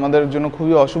এটা আমাদের জন্য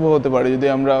খুবই অশুভ হতে পারে যদি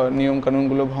আমরা নিয়ম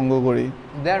কানুনগুলো ভঙ্গ করি।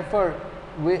 Therefore,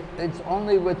 it's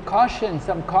only with caution,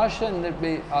 some caution, that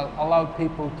we allow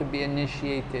people to be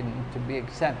initiated and to be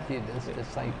accepted as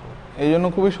disciples. এই জন্য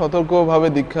খুবই সতর্কভাবে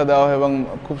দীক্ষা দেওয়া হয় এবং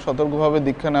খুব সতর্কভাবে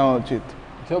দীক্ষা নেওয়া উচিত।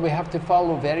 So we have to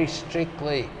follow very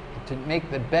strictly to make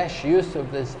the best use of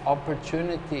this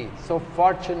opportunity. So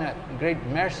fortunate, great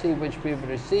mercy which we've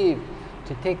received,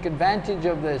 to take advantage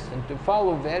of this and to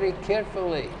follow very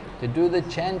carefully, to do the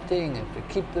chanting and to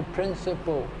keep the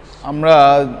principles. আমরা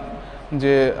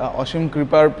যে অসীম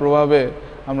কৃপার প্রভাবে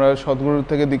আমরা সদ্গুরুর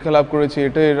থেকে দীক্ষা লাভ করেছি,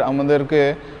 এটাই আমাদেরকে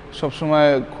সবসময়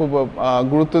খুব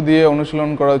গুরুত্ব দিয়ে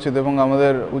অনুশীলন করা উচিত এবং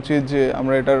আমাদের উচিত যে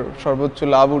আমরা এটার সর্বোচ্চ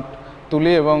লাভ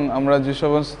তুলি এবং আমরা যে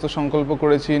সমস্ত সংকল্প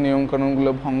করেছি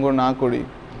নিয়মকানুনগুলো ভঙ্গ না করি।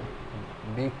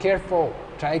 Be careful.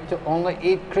 Try to only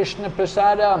eat Krishna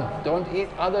prasadam. Don't eat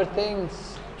other things.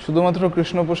 শুধুমাত্র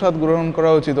কৃষ্ণ প্রসাদ গ্রহণ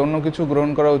করা উচিত, অন্য কিছু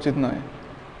গ্রহণ করা উচিত নয়।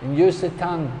 And use the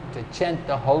tongue to chant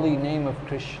the holy name of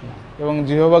Krishna. এবং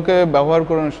জিহ্বাকে ব্যবহার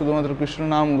করুন শুধুমাত্র কৃষ্ণ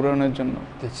নাম গ্রহণের জন্য।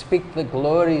 To speak the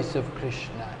glories of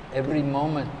Krishna every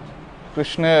moment.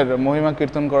 কৃষ্ণের মহিমা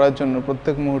কীর্তন করার জন্য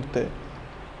প্রত্যেক মুহূর্তে।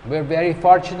 We're very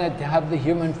fortunate to have the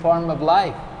human form of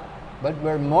life, but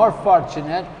we're more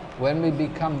fortunate when we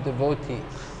become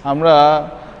devotees. আমরা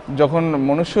যখন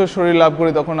মনুষ্য শরীর লাভ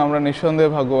করি তখন আমরা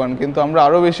নিঃসন্দেহে ভাগ্যবান, কিন্তু আমরা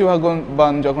আরো বেশি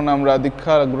ভাগ্যবান যখন আমরা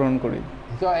দীক্ষা গ্রহণ করি।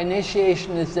 So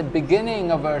initiation is the beginning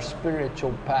of our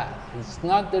spiritual path. It's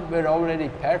not that we're already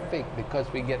perfect because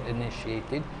we get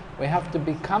initiated. We have to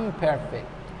become perfect.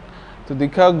 তো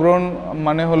দীক্ষা গ্রহণ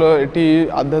মানে হলো এটি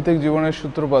আধ্যাত্মিক জীবনের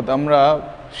সূত্রপাত। আমরা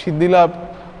সিদ্ধি লাভ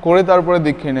করে তারপরে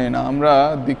দীক্ষা নেই না, আমরা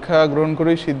দীক্ষা গ্রহণ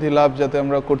করি সিদ্ধি লাভ যাতে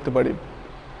আমরা করতে পারি।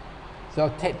 So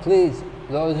please,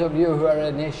 those of you who are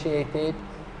initiated,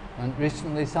 and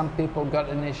recently some people got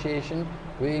initiation,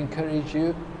 we encourage you,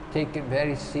 take it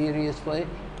very seriously.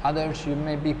 Others, you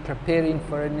may be preparing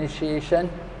for initiation.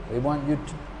 We want you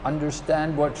to understand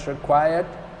what's required.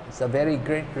 It's a very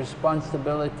great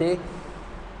responsibility.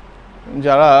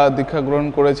 যারা দীক্ষা গ্রহণ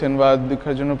করেছেন বা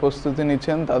দীক্ষার জন্য প্রস্তুতি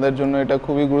নিচ্ছেন তাদের জন্য এটা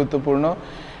খুবই গুরুত্বপূর্ণ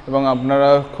এবং আপনারা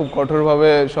খুব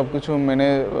কঠোরভাবে সবকিছু মেনে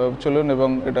চলুন এবং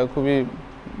এটা খুবই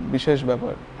বিশেষ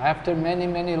ব্যাপার। After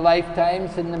many lifetimes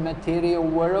in the material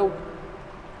world,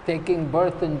 taking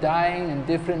birth and dying in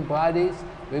different bodies,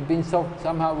 we've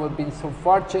been so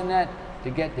fortunate to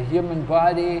get the human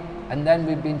body, and then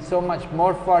we've been so much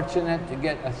more fortunate to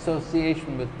get association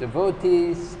with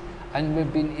devotees, and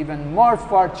we've been even more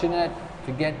fortunate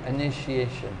to get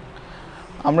initiation.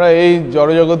 আমরা এই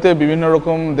জড়জগতে বিভিন্ন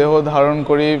রকম দেহ ধারণ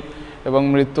করি এবং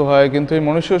মৃত্যু হয়, কিন্তু এই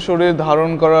মনুষ্য শরীর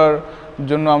ধারণ করার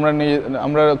জন্য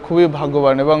আমরা খুবই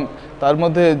ভাগ্যবান এবং তার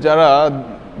মধ্যে যারা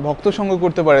ভক্ত সঙ্গ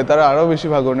করতে পারে তারা আরও বেশি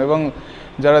ভাগ্যবান এবং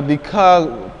যারা দীক্ষা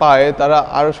পায় তারা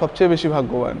আরও সবচেয়ে বেশি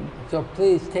ভাগ্যবান। So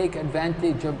please take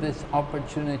advantage of this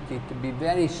opportunity to be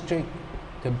very strict,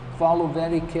 to follow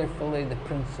very carefully the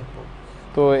principles.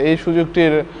 তো এই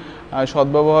সুযোগটির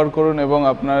সদ্ব্যবহার করুন এবং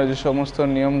আপনার যে সমস্ত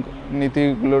নিয়ম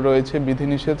নীতিগুলো রয়েছে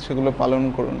বিধিনিষেধ সেগুলো পালন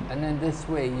করুন। And in this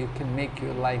way you can make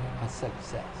your life a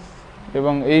success.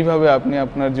 এবং এইভাবে আপনি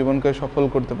আপনার জীবনকে সফল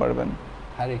করতে পারবেন।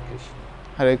 Hare Krishna.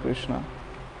 Hare Krishna.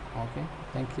 Okay,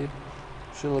 thank you.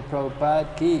 Srila Prabhupada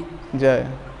ki Joy.